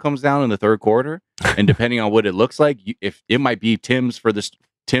mystery ball comes down in the third quarter, and depending on what it looks like, if it might be Tim's for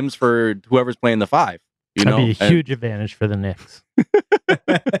whoever's playing the 5. That'd be a huge advantage for the Knicks.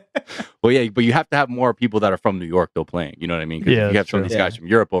 Well, yeah, but you have to have more people that are from New York though playing. You know what I mean? Because if you have some of these guys from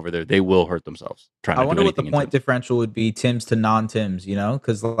Europe over there, they will hurt themselves trying to do anything. I wonder what the point differential would be, Tim's to non-Tim's.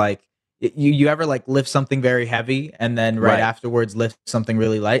 Because like you ever like lift something very heavy and then right afterwards lift something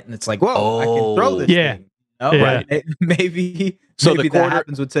really light, and it's like, whoa, I can throw this thing. Right? Maybe the quarter, that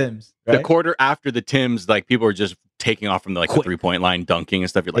happens with Tim's. Right? The quarter after the Tim's, like people are just taking off from the 3-point line, dunking and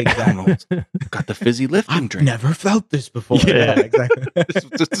stuff. You're like, exactly. Got the fizzy lifting drink. Never felt this before. Yeah, exactly.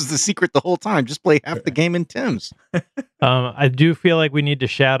 this is the secret the whole time. Just play half the game in Tim's. I do feel like we need to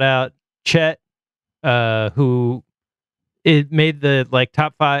shout out Chet, who made the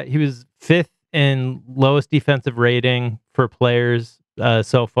top 5. He was 5th in lowest defensive rating for players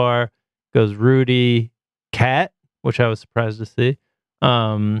so far. Goes Rudy, Cat, which I was surprised to see,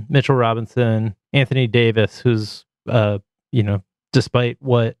 Mitchell Robinson, Anthony Davis, who's despite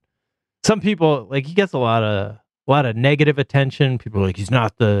what some people like, he gets a lot of negative attention. People are like, he's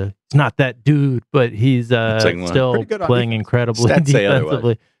not that dude, but he's still playing incredibly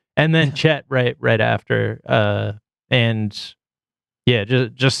defensively. And then Chet right after, and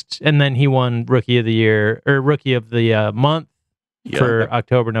then he won Rookie of the Year or Rookie of the Month for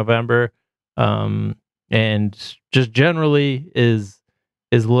October, November. And just generally is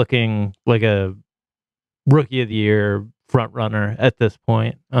looking like a Rookie of the Year front runner at this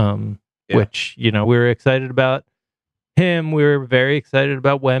point. Which, we were excited about him. We were very excited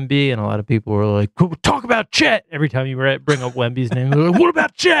about Wemby, and a lot of people were like, talk about Chet every time you bring up Wemby's name. Like, what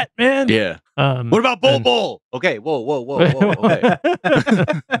about Chet, man? Yeah. What about Bol? Okay, whoa. Okay.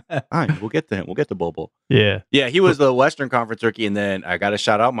 All right, we'll get to him. We'll get to Bol. Yeah. Yeah, he was the Western Conference rookie, and then I got to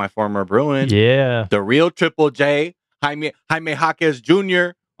shout out my former Bruin. Yeah. The real Triple J, Jaime Jaquez Jr.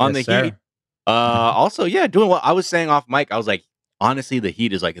 on the Heat. Also, doing what I was saying off mic. I was like, honestly, the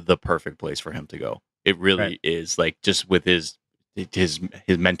Heat is like the perfect place for him to go. It really is, like, just with his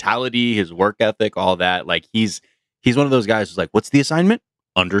mentality, his work ethic, all that. Like, he's one of those guys who's like, what's the assignment?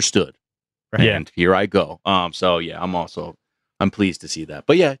 Understood. Right. Yeah. And here I go. So yeah, I'm pleased to see that.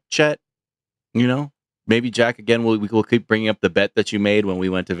 But yeah, Chet, maybe Jack again. We'll keep bringing up the bet that you made when we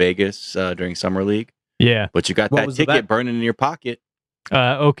went to Vegas during Summer League. Yeah. But you got that ticket burning in your pocket.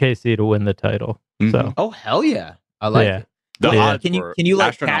 OKC to win the title. Mm-hmm. So. Oh hell yeah, I like it. The odds Can were you like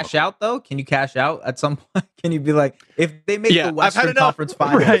astronomical. cash out though? Can you cash out at some point? Can you be like, if they make the Western Conference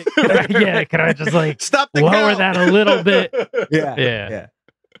Finals, Right. Yeah, can I just like Stop the lower count. that a little bit? yeah.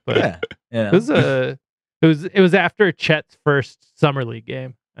 But Yeah. it was after Chet's first summer league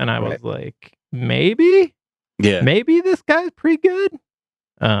game, and I was like, maybe this guy's pretty good.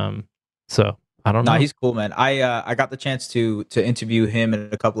 So I don't know. No, he's cool, man. I got the chance to interview him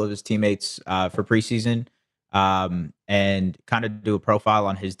and a couple of his teammates for preseason, and kind of do a profile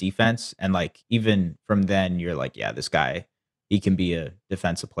on his defense. And like even from then, you're like, yeah, this guy, he can be a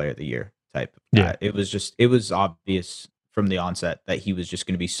defensive player of the year type. Yeah. It was obvious from the onset that he was just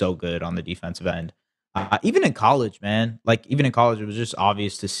going to be so good on the defensive end. Even in college, man, it was just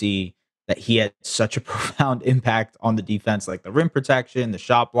obvious to see that he had such a profound impact on the defense, like the rim protection, the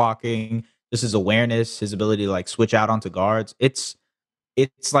shot blocking, just his awareness, his ability to like switch out onto guards. It's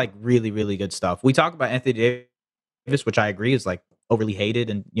like really, really good stuff. We talk about Anthony Davis, which I agree is like overly hated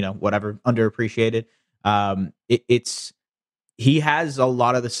and, whatever, underappreciated. He has a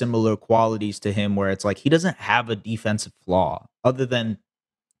lot of the similar qualities to him where it's like he doesn't have a defensive flaw other than,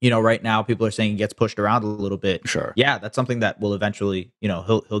 right now people are saying he gets pushed around a little bit. Sure. Yeah, that's something that will eventually,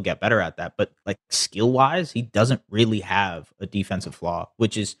 he'll get better at that. But like skill wise, he doesn't really have a defensive flaw,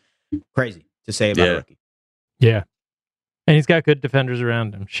 which is crazy to say about a rookie. Yeah. And he's got good defenders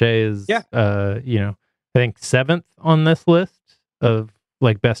around him. Shea is, I think 7th on this list of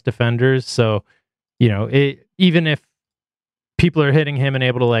like best defenders. So, even if people are hitting him and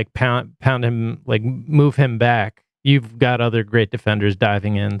able to like pound him, like move him back, you've got other great defenders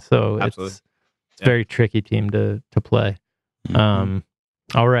diving in. So it's a very tricky team to play. Mm-hmm.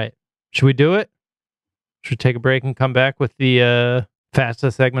 All right. Should we do it? Should we take a break and come back with the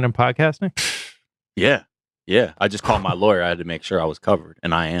fastest segment in podcasting? Yeah. I just called my lawyer. I had to make sure I was covered,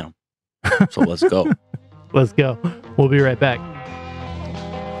 and I am. So let's go. Let's go. We'll be right back.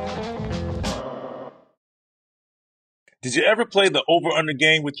 Did you ever play the over-under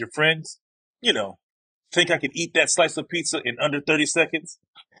game with your friends? Think I could eat that slice of pizza in under 30 seconds?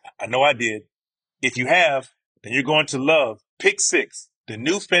 I know I did. If you have, then you're going to love Pick 6, the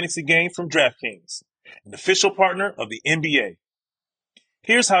new fantasy game from DraftKings, an official partner of the NBA.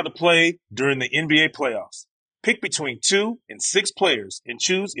 Here's how to play during the NBA playoffs. Pick between 2 and 6 players and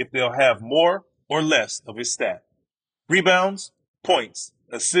choose if they'll have more or less of his stat. Rebounds, points,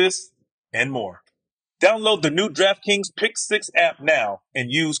 assists, and more. Download the new DraftKings Pick 6 app now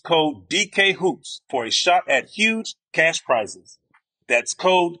and use code DKHOOPS for a shot at huge cash prizes. That's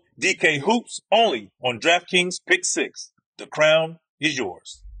code DKHOOPS only on DraftKings Pick 6. The crown is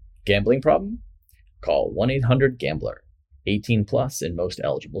yours. Gambling problem? Call 1-800-GAMBLER. 18 plus in most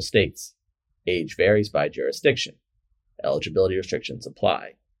eligible states. Age varies by jurisdiction. Eligibility restrictions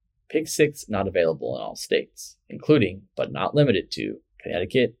apply. Pick 6 not available in all states, including, but not limited to,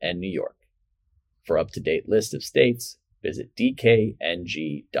 Connecticut and New York. For up-to-date list of states, visit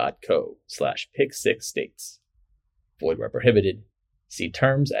dkng.co/pick6states. Void where prohibited. See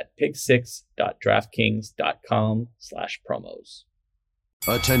terms at pick6.draftkings.com/promos.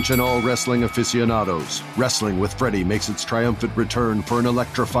 Attention all wrestling aficionados. Wrestling with Freddie makes its triumphant return for an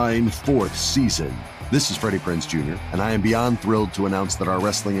electrifying 4th season. This is Freddie Prinze Jr., and I am beyond thrilled to announce that our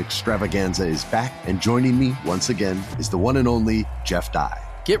wrestling extravaganza is back, and joining me once again is the one and only Jeff Dye.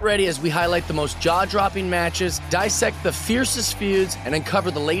 Get ready as we highlight the most jaw-dropping matches, dissect the fiercest feuds, and uncover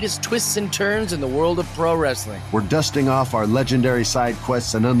the latest twists and turns in the world of pro wrestling. We're dusting off our legendary side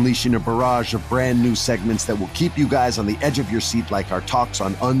quests and unleashing a barrage of brand new segments that will keep you guys on the edge of your seat like our talks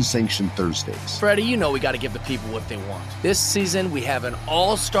on Unsanctioned Thursdays. Freddie, we got to give the people what they want. This season, we have an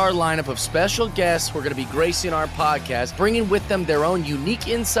all-star lineup of special guests who are going to be gracing our podcast, bringing with them their own unique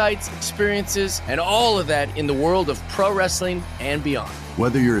insights, experiences, and all of that in the world of pro wrestling and beyond.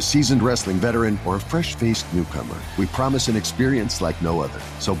 Whether you're a seasoned wrestling veteran or a fresh-faced newcomer, we promise an experience like no other.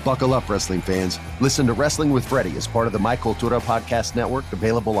 So buckle up, wrestling fans. Listen to Wrestling with Freddie as part of the My Cultura Podcast Network,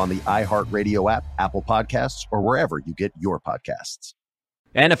 available on the iHeartRadio app, Apple Podcasts, or wherever you get your podcasts.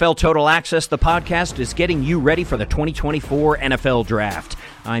 NFL Total Access, the podcast, is getting you ready for the 2024 NFL Draft.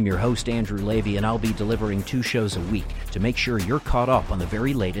 I'm your host, Andrew Levy, and I'll be delivering 2 shows a week to make sure you're caught up on the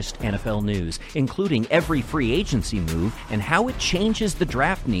very latest NFL news, including every free agency move and how it changes the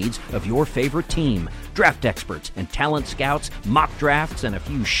draft needs of your favorite team. Draft experts and talent scouts, mock drafts, and a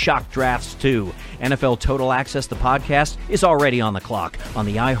few shock drafts, too. NFL Total Access, the podcast, is already on the clock on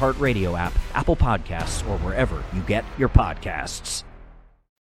the iHeartRadio app, Apple Podcasts, or wherever you get your podcasts.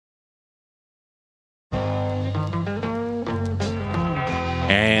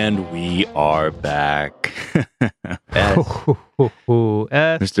 And we are back.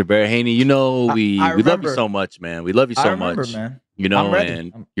 Mr. Baraheni, you know we love you so much, man. We love you so much. Man. You know,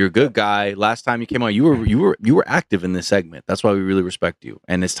 and you're a good guy. Last time you came on, you were active in this segment. That's why we really respect you.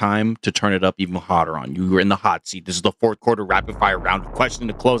 And it's time to turn it up even hotter on you. You were in the hot seat. This is the fourth quarter rapid fire round of question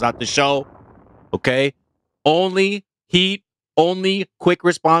to close out the show. Okay, only heat, only quick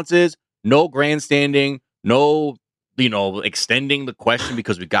responses. No grandstanding. No, extending the question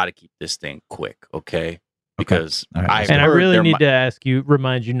because we got to keep this thing quick. Okay. Because I really need to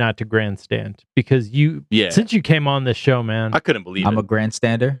remind you not to grandstand because since you came on this show, man, I couldn't believe I'm a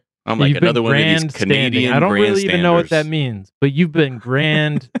grandstander. I'm like another one of these Canadian. I don't really even know what that means, but you've been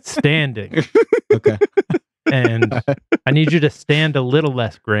grandstanding. Okay. And I need you to stand a little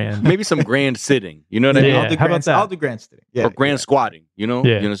less grand. Maybe some grand sitting. You know what I mean? How about that? I'll do grand sitting. Yeah. Or grand squatting.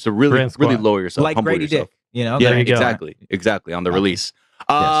 So really lower yourself, like humble Grady yourself. Dick. You know? Yeah, exactly. On the release.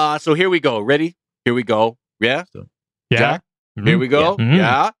 So here we go. Ready? Here we go. Yeah. Yeah. Jack? Here we go.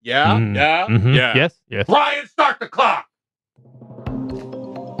 Yeah. Yes. Brian, start the clock.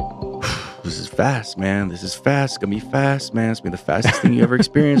 This is fast, man. This is fast. It's gonna be fast, man. It's gonna be the fastest thing you ever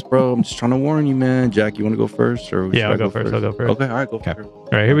experienced, bro. I'm just trying to warn you, man. Jack, you want to go first, or I'll go first. Okay, all right, go first. All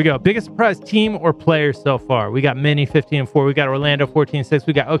right, here we go. Biggest surprise team or player so far? We got Mini 15-4. We got Orlando 14-6.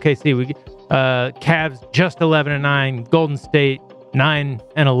 We got OKC. We Cavs just 11-9. Golden State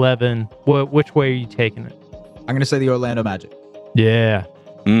 9-11. Which way are you taking it? I'm gonna say the Orlando Magic. Yeah.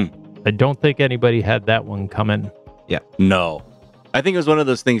 I don't think anybody had that one coming. Yeah. No. I think it was one of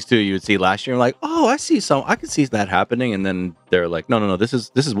those things too. You would see last year, like, oh, I can see that happening, and then they're like, no, this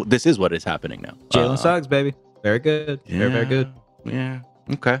is what is happening now. Jalen Suggs, baby, very good, very good. Yeah.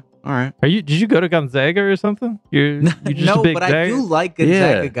 Okay. All right. Did you go to Gonzaga or something? You're just no, a big but Zaga? I do like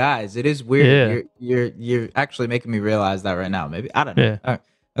Gonzaga guys. It is weird. Yeah. You're actually making me realize that right now. Maybe I don't know. Yeah. All right.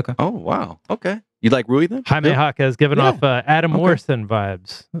 Okay. Oh wow. Okay. You like Rui then? Jaime Haka has given off Adam Morrison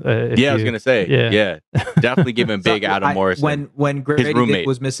vibes. I was gonna say. Yeah. Definitely giving big Adam Morrison. When Grady Dick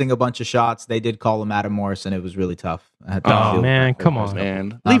was missing a bunch of shots, they did call him Adam Morrison. It was really tough. Oh man, come on,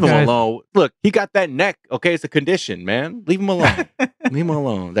 man. Leave him alone. Look, he got that neck. Okay, it's a condition, man. Leave him alone. Leave him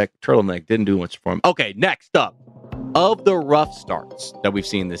alone. That turtleneck didn't do much for him. Okay, next up. Of the rough starts that we've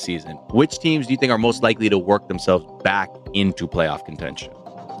seen this season, which teams do you think are most likely to work themselves back into playoff contention?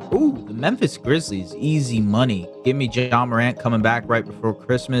 Ooh, the Memphis Grizzlies, easy money. Give me Ja Morant coming back right before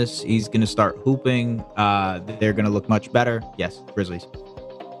Christmas. He's going to start hooping. They're going to look much better. Yes, Grizzlies.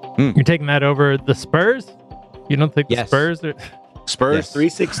 You're taking that over the Spurs? You don't think the Spurs are... Spurs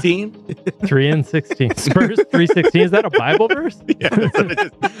 3:16? 3-16. Spurs 3:16. Is that a Bible verse? Yeah.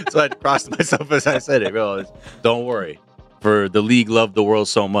 So I crossed myself as I said it. Bro, don't worry. For the league loved the world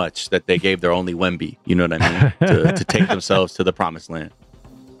so much that they gave their only Wemby, you know what I mean? to take themselves to the promised land.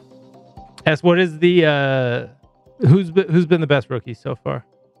 What is the who's been the best rookie so far?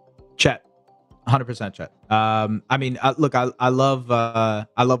 Chet, 100% Chet. I mean, look, I love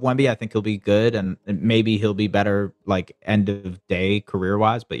Wemby. I think he'll be good, and maybe he'll be better like end of day career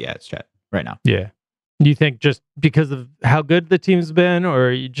wise. But yeah, it's Chet right now. Yeah. Do you think just because of how good the team's been,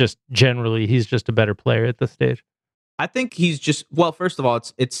 or just generally he's just a better player at this stage? I think he's just, well, first of all,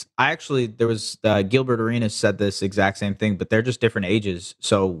 there was Gilbert Arenas said this exact same thing, but they're just different ages.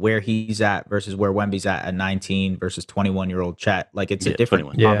 So where he's at versus where Wemby's at 19 versus 21-year-old Chet, like it's a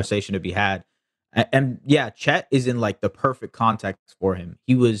different conversation to be had. And yeah, Chet is in like the perfect context for him.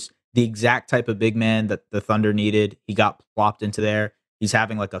 He was the exact type of big man that the Thunder needed. He got plopped into there. He's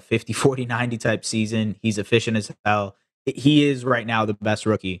having like a 50, 40, 90 type season. He's efficient as hell. He is right now the best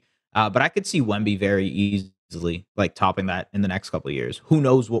rookie. But I could see Wemby very easily like topping that in the next couple of years. Who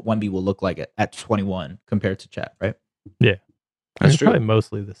knows what Wemby will look like at 21 compared to Chet, right? Yeah. That's true. Probably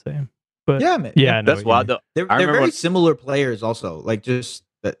mostly the same. But yeah, that's wild. They're very similar players also, like just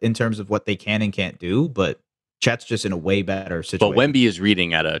in terms of what they can and can't do, but Chet's just in a way better situation. But Wemby is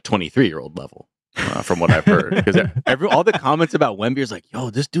reading at a 23-year-old level. From what I've heard, because all the comments about Wemby is like, "Yo,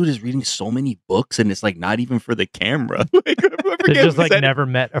 this dude is reading so many books, and it's like not even for the camera." Like, they just like never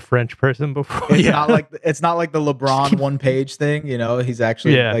met a French person before. It's not like the LeBron 1-page thing, you know. He's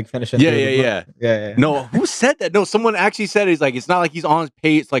actually like finishing. Yeah. No, who said that? No, someone actually said it's like it's not like he's on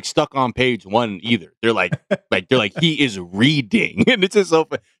page, it's like stuck on page 1 either. They're like he is reading, and it's just so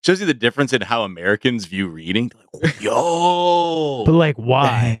shows you the difference in how Americans view reading. Like, yo, but like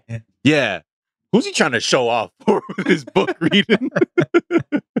why? Yeah. Who's he trying to show off for with his book reading?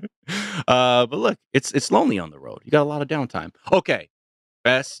 But look, it's lonely on the road. You got a lot of downtime. Okay,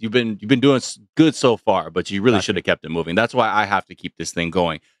 Bess, you've been doing good so far, but you really should have kept it moving. That's why I have to keep this thing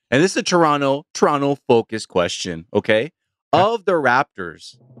going. And this is a Toronto focused question. Okay, of the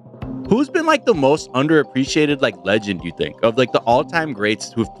Raptors, Who's been like the most underappreciated like legend, you think, of like the all-time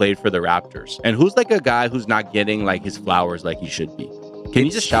greats who've played for the Raptors? And who's like a guy who's not getting like his flowers like he should be? Can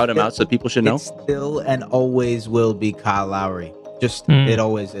you just shout him out so people should know? It still and always will be Kyle Lowry. Just it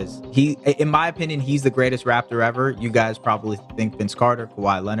always is. He, in my opinion, he's the greatest Raptor ever. You guys probably think Vince Carter,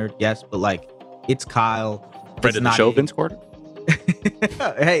 Kawhi Leonard, yes, but like it's Kyle. Friend of the show, Vince Carter.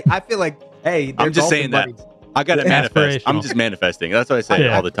 Hey, I feel like I'm just saying buddies. That. I got to manifest. I'm just manifesting. That's what I say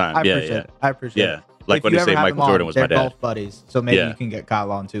all the time. I appreciate it. Like if when they say Michael Jordan was my dad. Golf buddies, so maybe you can get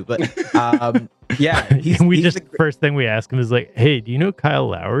Kyle on too. But yeah, first thing we ask him is like, "Hey, do you know Kyle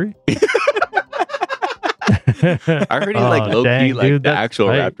Lowry?" I heard he's like low key, like dude, the actual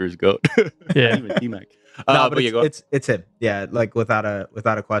Raptors goat. Yeah, even T-Mac. But it's him. Yeah, like without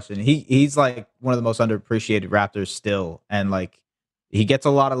a question. He's like one of the most underappreciated Raptors still, and like he gets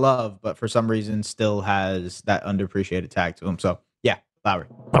a lot of love, but for some reason still has that underappreciated tag to him. So yeah, Lowry.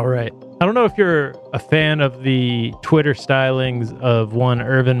 All right. I don't know if you're a fan of the Twitter stylings of one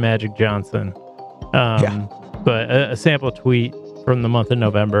Irvin Magic Johnson, but a sample tweet from the month of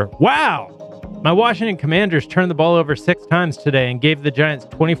November. Wow. My Washington Commanders turned the ball over 6 times today and gave the Giants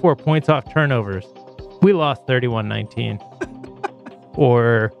 24 points off turnovers. We lost 31-19.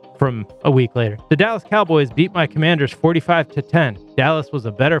 Or from a week later, the Dallas Cowboys beat my Commanders 45-10. Dallas was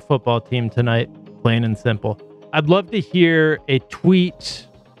a better football team tonight, plain and simple. I'd love to hear a tweet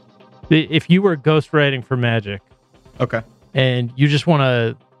if you were ghostwriting for Magic. Okay. And you just want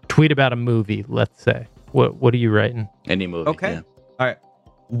to tweet about a movie, let's say. What are you writing? Any movie. Okay. Yeah. All right.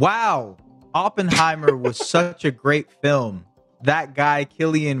 Wow. Oppenheimer was such a great film. That guy,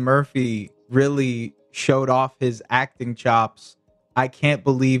 Cillian Murphy, really showed off his acting chops. I can't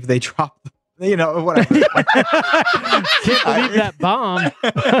believe they dropped, whatever. Can't believe that bomb.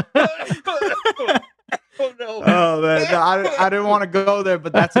 Oh, no. Oh, man. No, I didn't want to go there,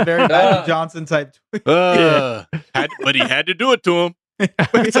 but that's a very Magic Johnson type tweet. But he had to do it to him.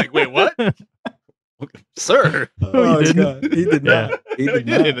 He's like, wait, what? Sir. Oh, he didn't. He did not. He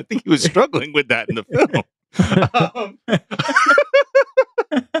didn't. I think he was struggling with that in the film.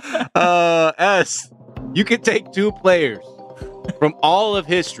 S, you can take 2 players from all of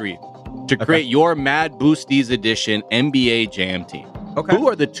history to create your Mad Boosties Edition NBA Jam team. Okay. Who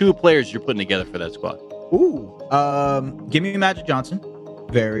are the 2 players you're putting together for that squad? Ooh. Give me Magic Johnson.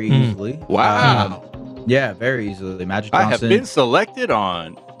 Very easily. Wow. Yeah, very easily. Magic Johnson. I have been selected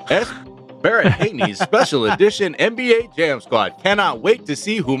on Baraheni's Special Edition NBA Jam Squad. Cannot wait to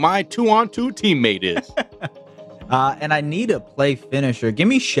see who my 2-on-2 teammate is. And I need a play finisher. Give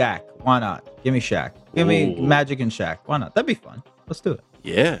me Shaq. Why not? Give me Shaq. Give me Magic and Shaq. Why not? That'd be fun. Let's do it.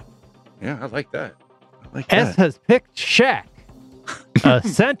 Yeah. Yeah, I like that. S has picked Shaq, a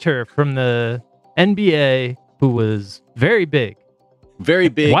center from the NBA who was very big. Very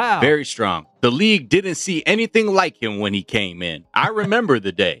big, wow. Very strong. The league didn't see anything like him when he came in. I remember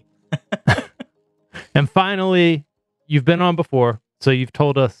the day. And finally, you've been on before, so you've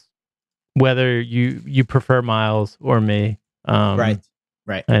told us whether you prefer Miles or me. Right.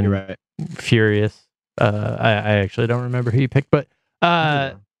 And you're right. Furious. I actually don't remember who you picked, but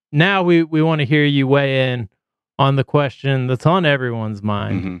now we want to hear you weigh in on the question that's on everyone's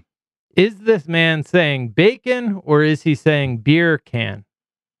mind. Mm-hmm. Is this man saying bacon or is he saying beer can?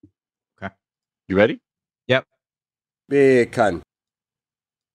 Okay. You ready? Yep. Bacon.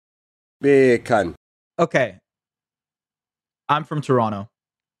 Okay. I'm from Toronto.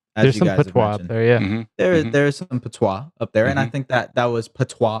 There's some patois up there, yeah. Mm-hmm. There's some patois up there, and I think that was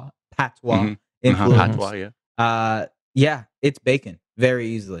patois influence. Patois, yeah. Yeah, it's bacon very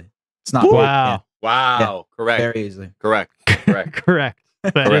easily. It's not. Wow. Wow. Yeah, correct. Very easily. Correct. Correct.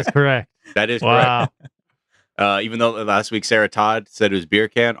 That is correct. That is wow. correct. Even though last week Sarah Todd said it was beer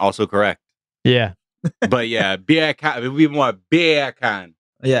can, also correct. Yeah. But yeah, beer can. We want beer can.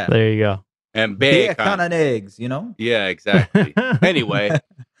 Yeah. There you go. And bacon. Bacon and eggs, Yeah, exactly. Anyway.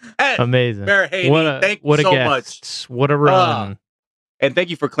 Amazing. Baraheni, thank you so much. What a run. And thank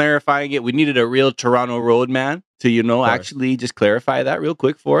you for clarifying it. We needed a real Toronto road man to, actually just clarify that real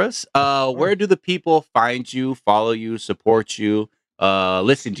quick for us. Where do the people find you, follow you, support you,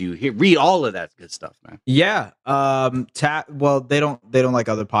 listen to you, read all of that good stuff, man? Yeah. Well, they don't like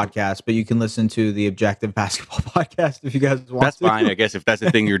other podcasts, but you can listen to the Objective Basketball podcast if you guys want. That's fine, I guess. If that's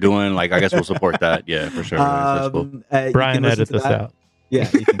the thing you're doing, I guess we'll support that. Yeah, for sure. That's cool. Brian, edit this out. Yeah,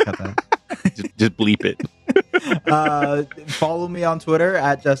 you can cut that. just bleep it. Follow me on Twitter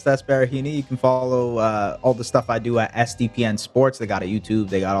at JustSBaraheni. You can follow all the stuff I do at SDPN Sports. They got a YouTube.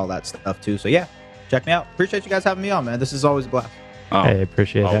 They got all that stuff too. So yeah, check me out. Appreciate you guys having me on, man. This is always a blast. I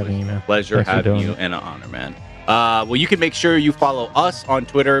appreciate having you, man. Pleasure having you and an honor, man. Well, you can make sure you follow us on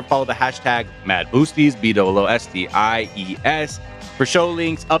Twitter. Follow the hashtag MadBoosties, BOOSTIES, for show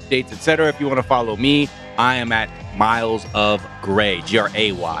links, updates, etc. If you want to follow me, I am at Miles of Gray,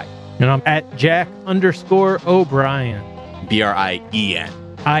 GRAY. And I'm at Jack_O'Brien. BRIEN.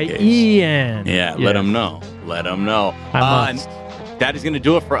 IEN. Yeah, let them know. Let them know. I must. That is going to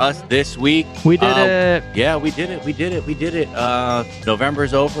do it for us this week. We did it. Yeah, we did it.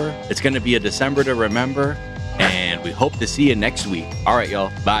 November's over. It's going to be a December to remember. And we hope to see you next week. All right,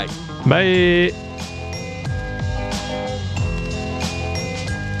 y'all. Bye. Bye.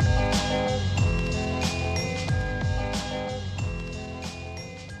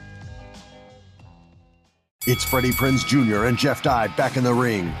 It's Freddie Prinze Jr. and Jeff Dye back in the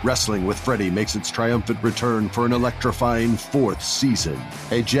ring. Wrestling with Freddie makes its triumphant return for an electrifying 4th season.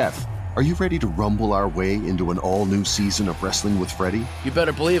 Hey, Jeff, are you ready to rumble our way into an all-new season of Wrestling with Freddie? You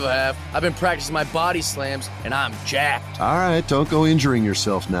better believe I have. I've been practicing my body slams, and I'm jacked. All right, don't go injuring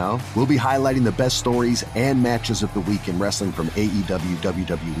yourself now. We'll be highlighting the best stories and matches of the week in wrestling from AEW,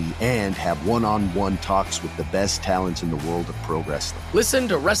 WWE, and have one-on-one talks with the best talents in the world of pro wrestling. Listen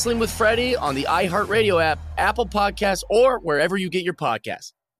to Wrestling with Freddie on the iHeartRadio app, Apple Podcasts, or wherever you get your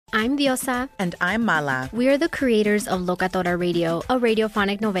podcasts. I'm Diosa. And I'm Mala. We are the creators of Locatora Radio, a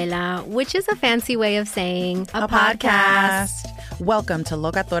radiophonic novela, which is a fancy way of saying a podcast. Welcome to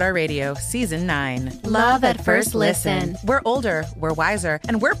Locatora Radio, Season 9. Love at first listen. We're older, we're wiser,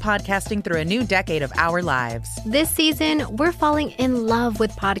 and we're podcasting through a new decade of our lives. This season, we're falling in love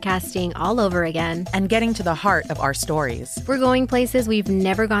with podcasting all over again. And getting to the heart of our stories. We're going places we've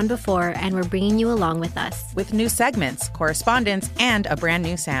never gone before, and we're bringing you along with us. With new segments, correspondence, and a brand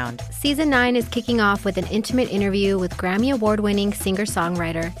new sound. Season 9 is kicking off with an intimate interview with Grammy Award-winning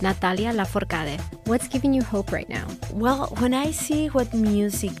singer-songwriter Natalia Lafourcade. What's giving you hope right now? Well, when I see what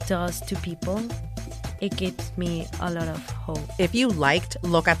music does to people, it gives me a lot of hope. If you liked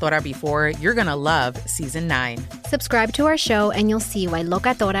Locatora before, you're going to love Season 9. Subscribe to our show and you'll see why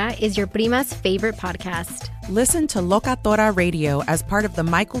Locatora is your prima's favorite podcast. Listen to Locatora Radio as part of the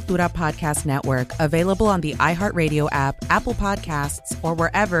My Cultura Podcast Network, available on the iHeartRadio app, Apple Podcasts, or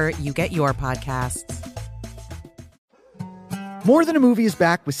wherever you get your podcasts. More Than a Movie is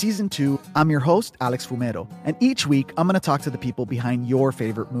back with Season 2. I'm your host, Alex Fumero, and each week I'm going to talk to the people behind your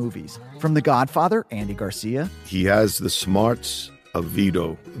favorite movies. From The Godfather, Andy Garcia. He has the smarts of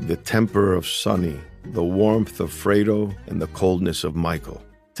Vito, the temper of Sonny, the warmth of Fredo, and the coldness of Michael.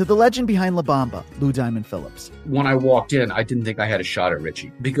 To the legend behind La Bamba, Lou Diamond Phillips. When I walked in, I didn't think I had a shot at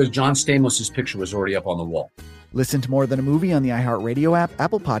Richie because John Stamos' picture was already up on the wall. Listen to More Than a Movie on the iHeartRadio app,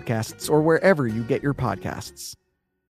 Apple Podcasts, or wherever you get your podcasts.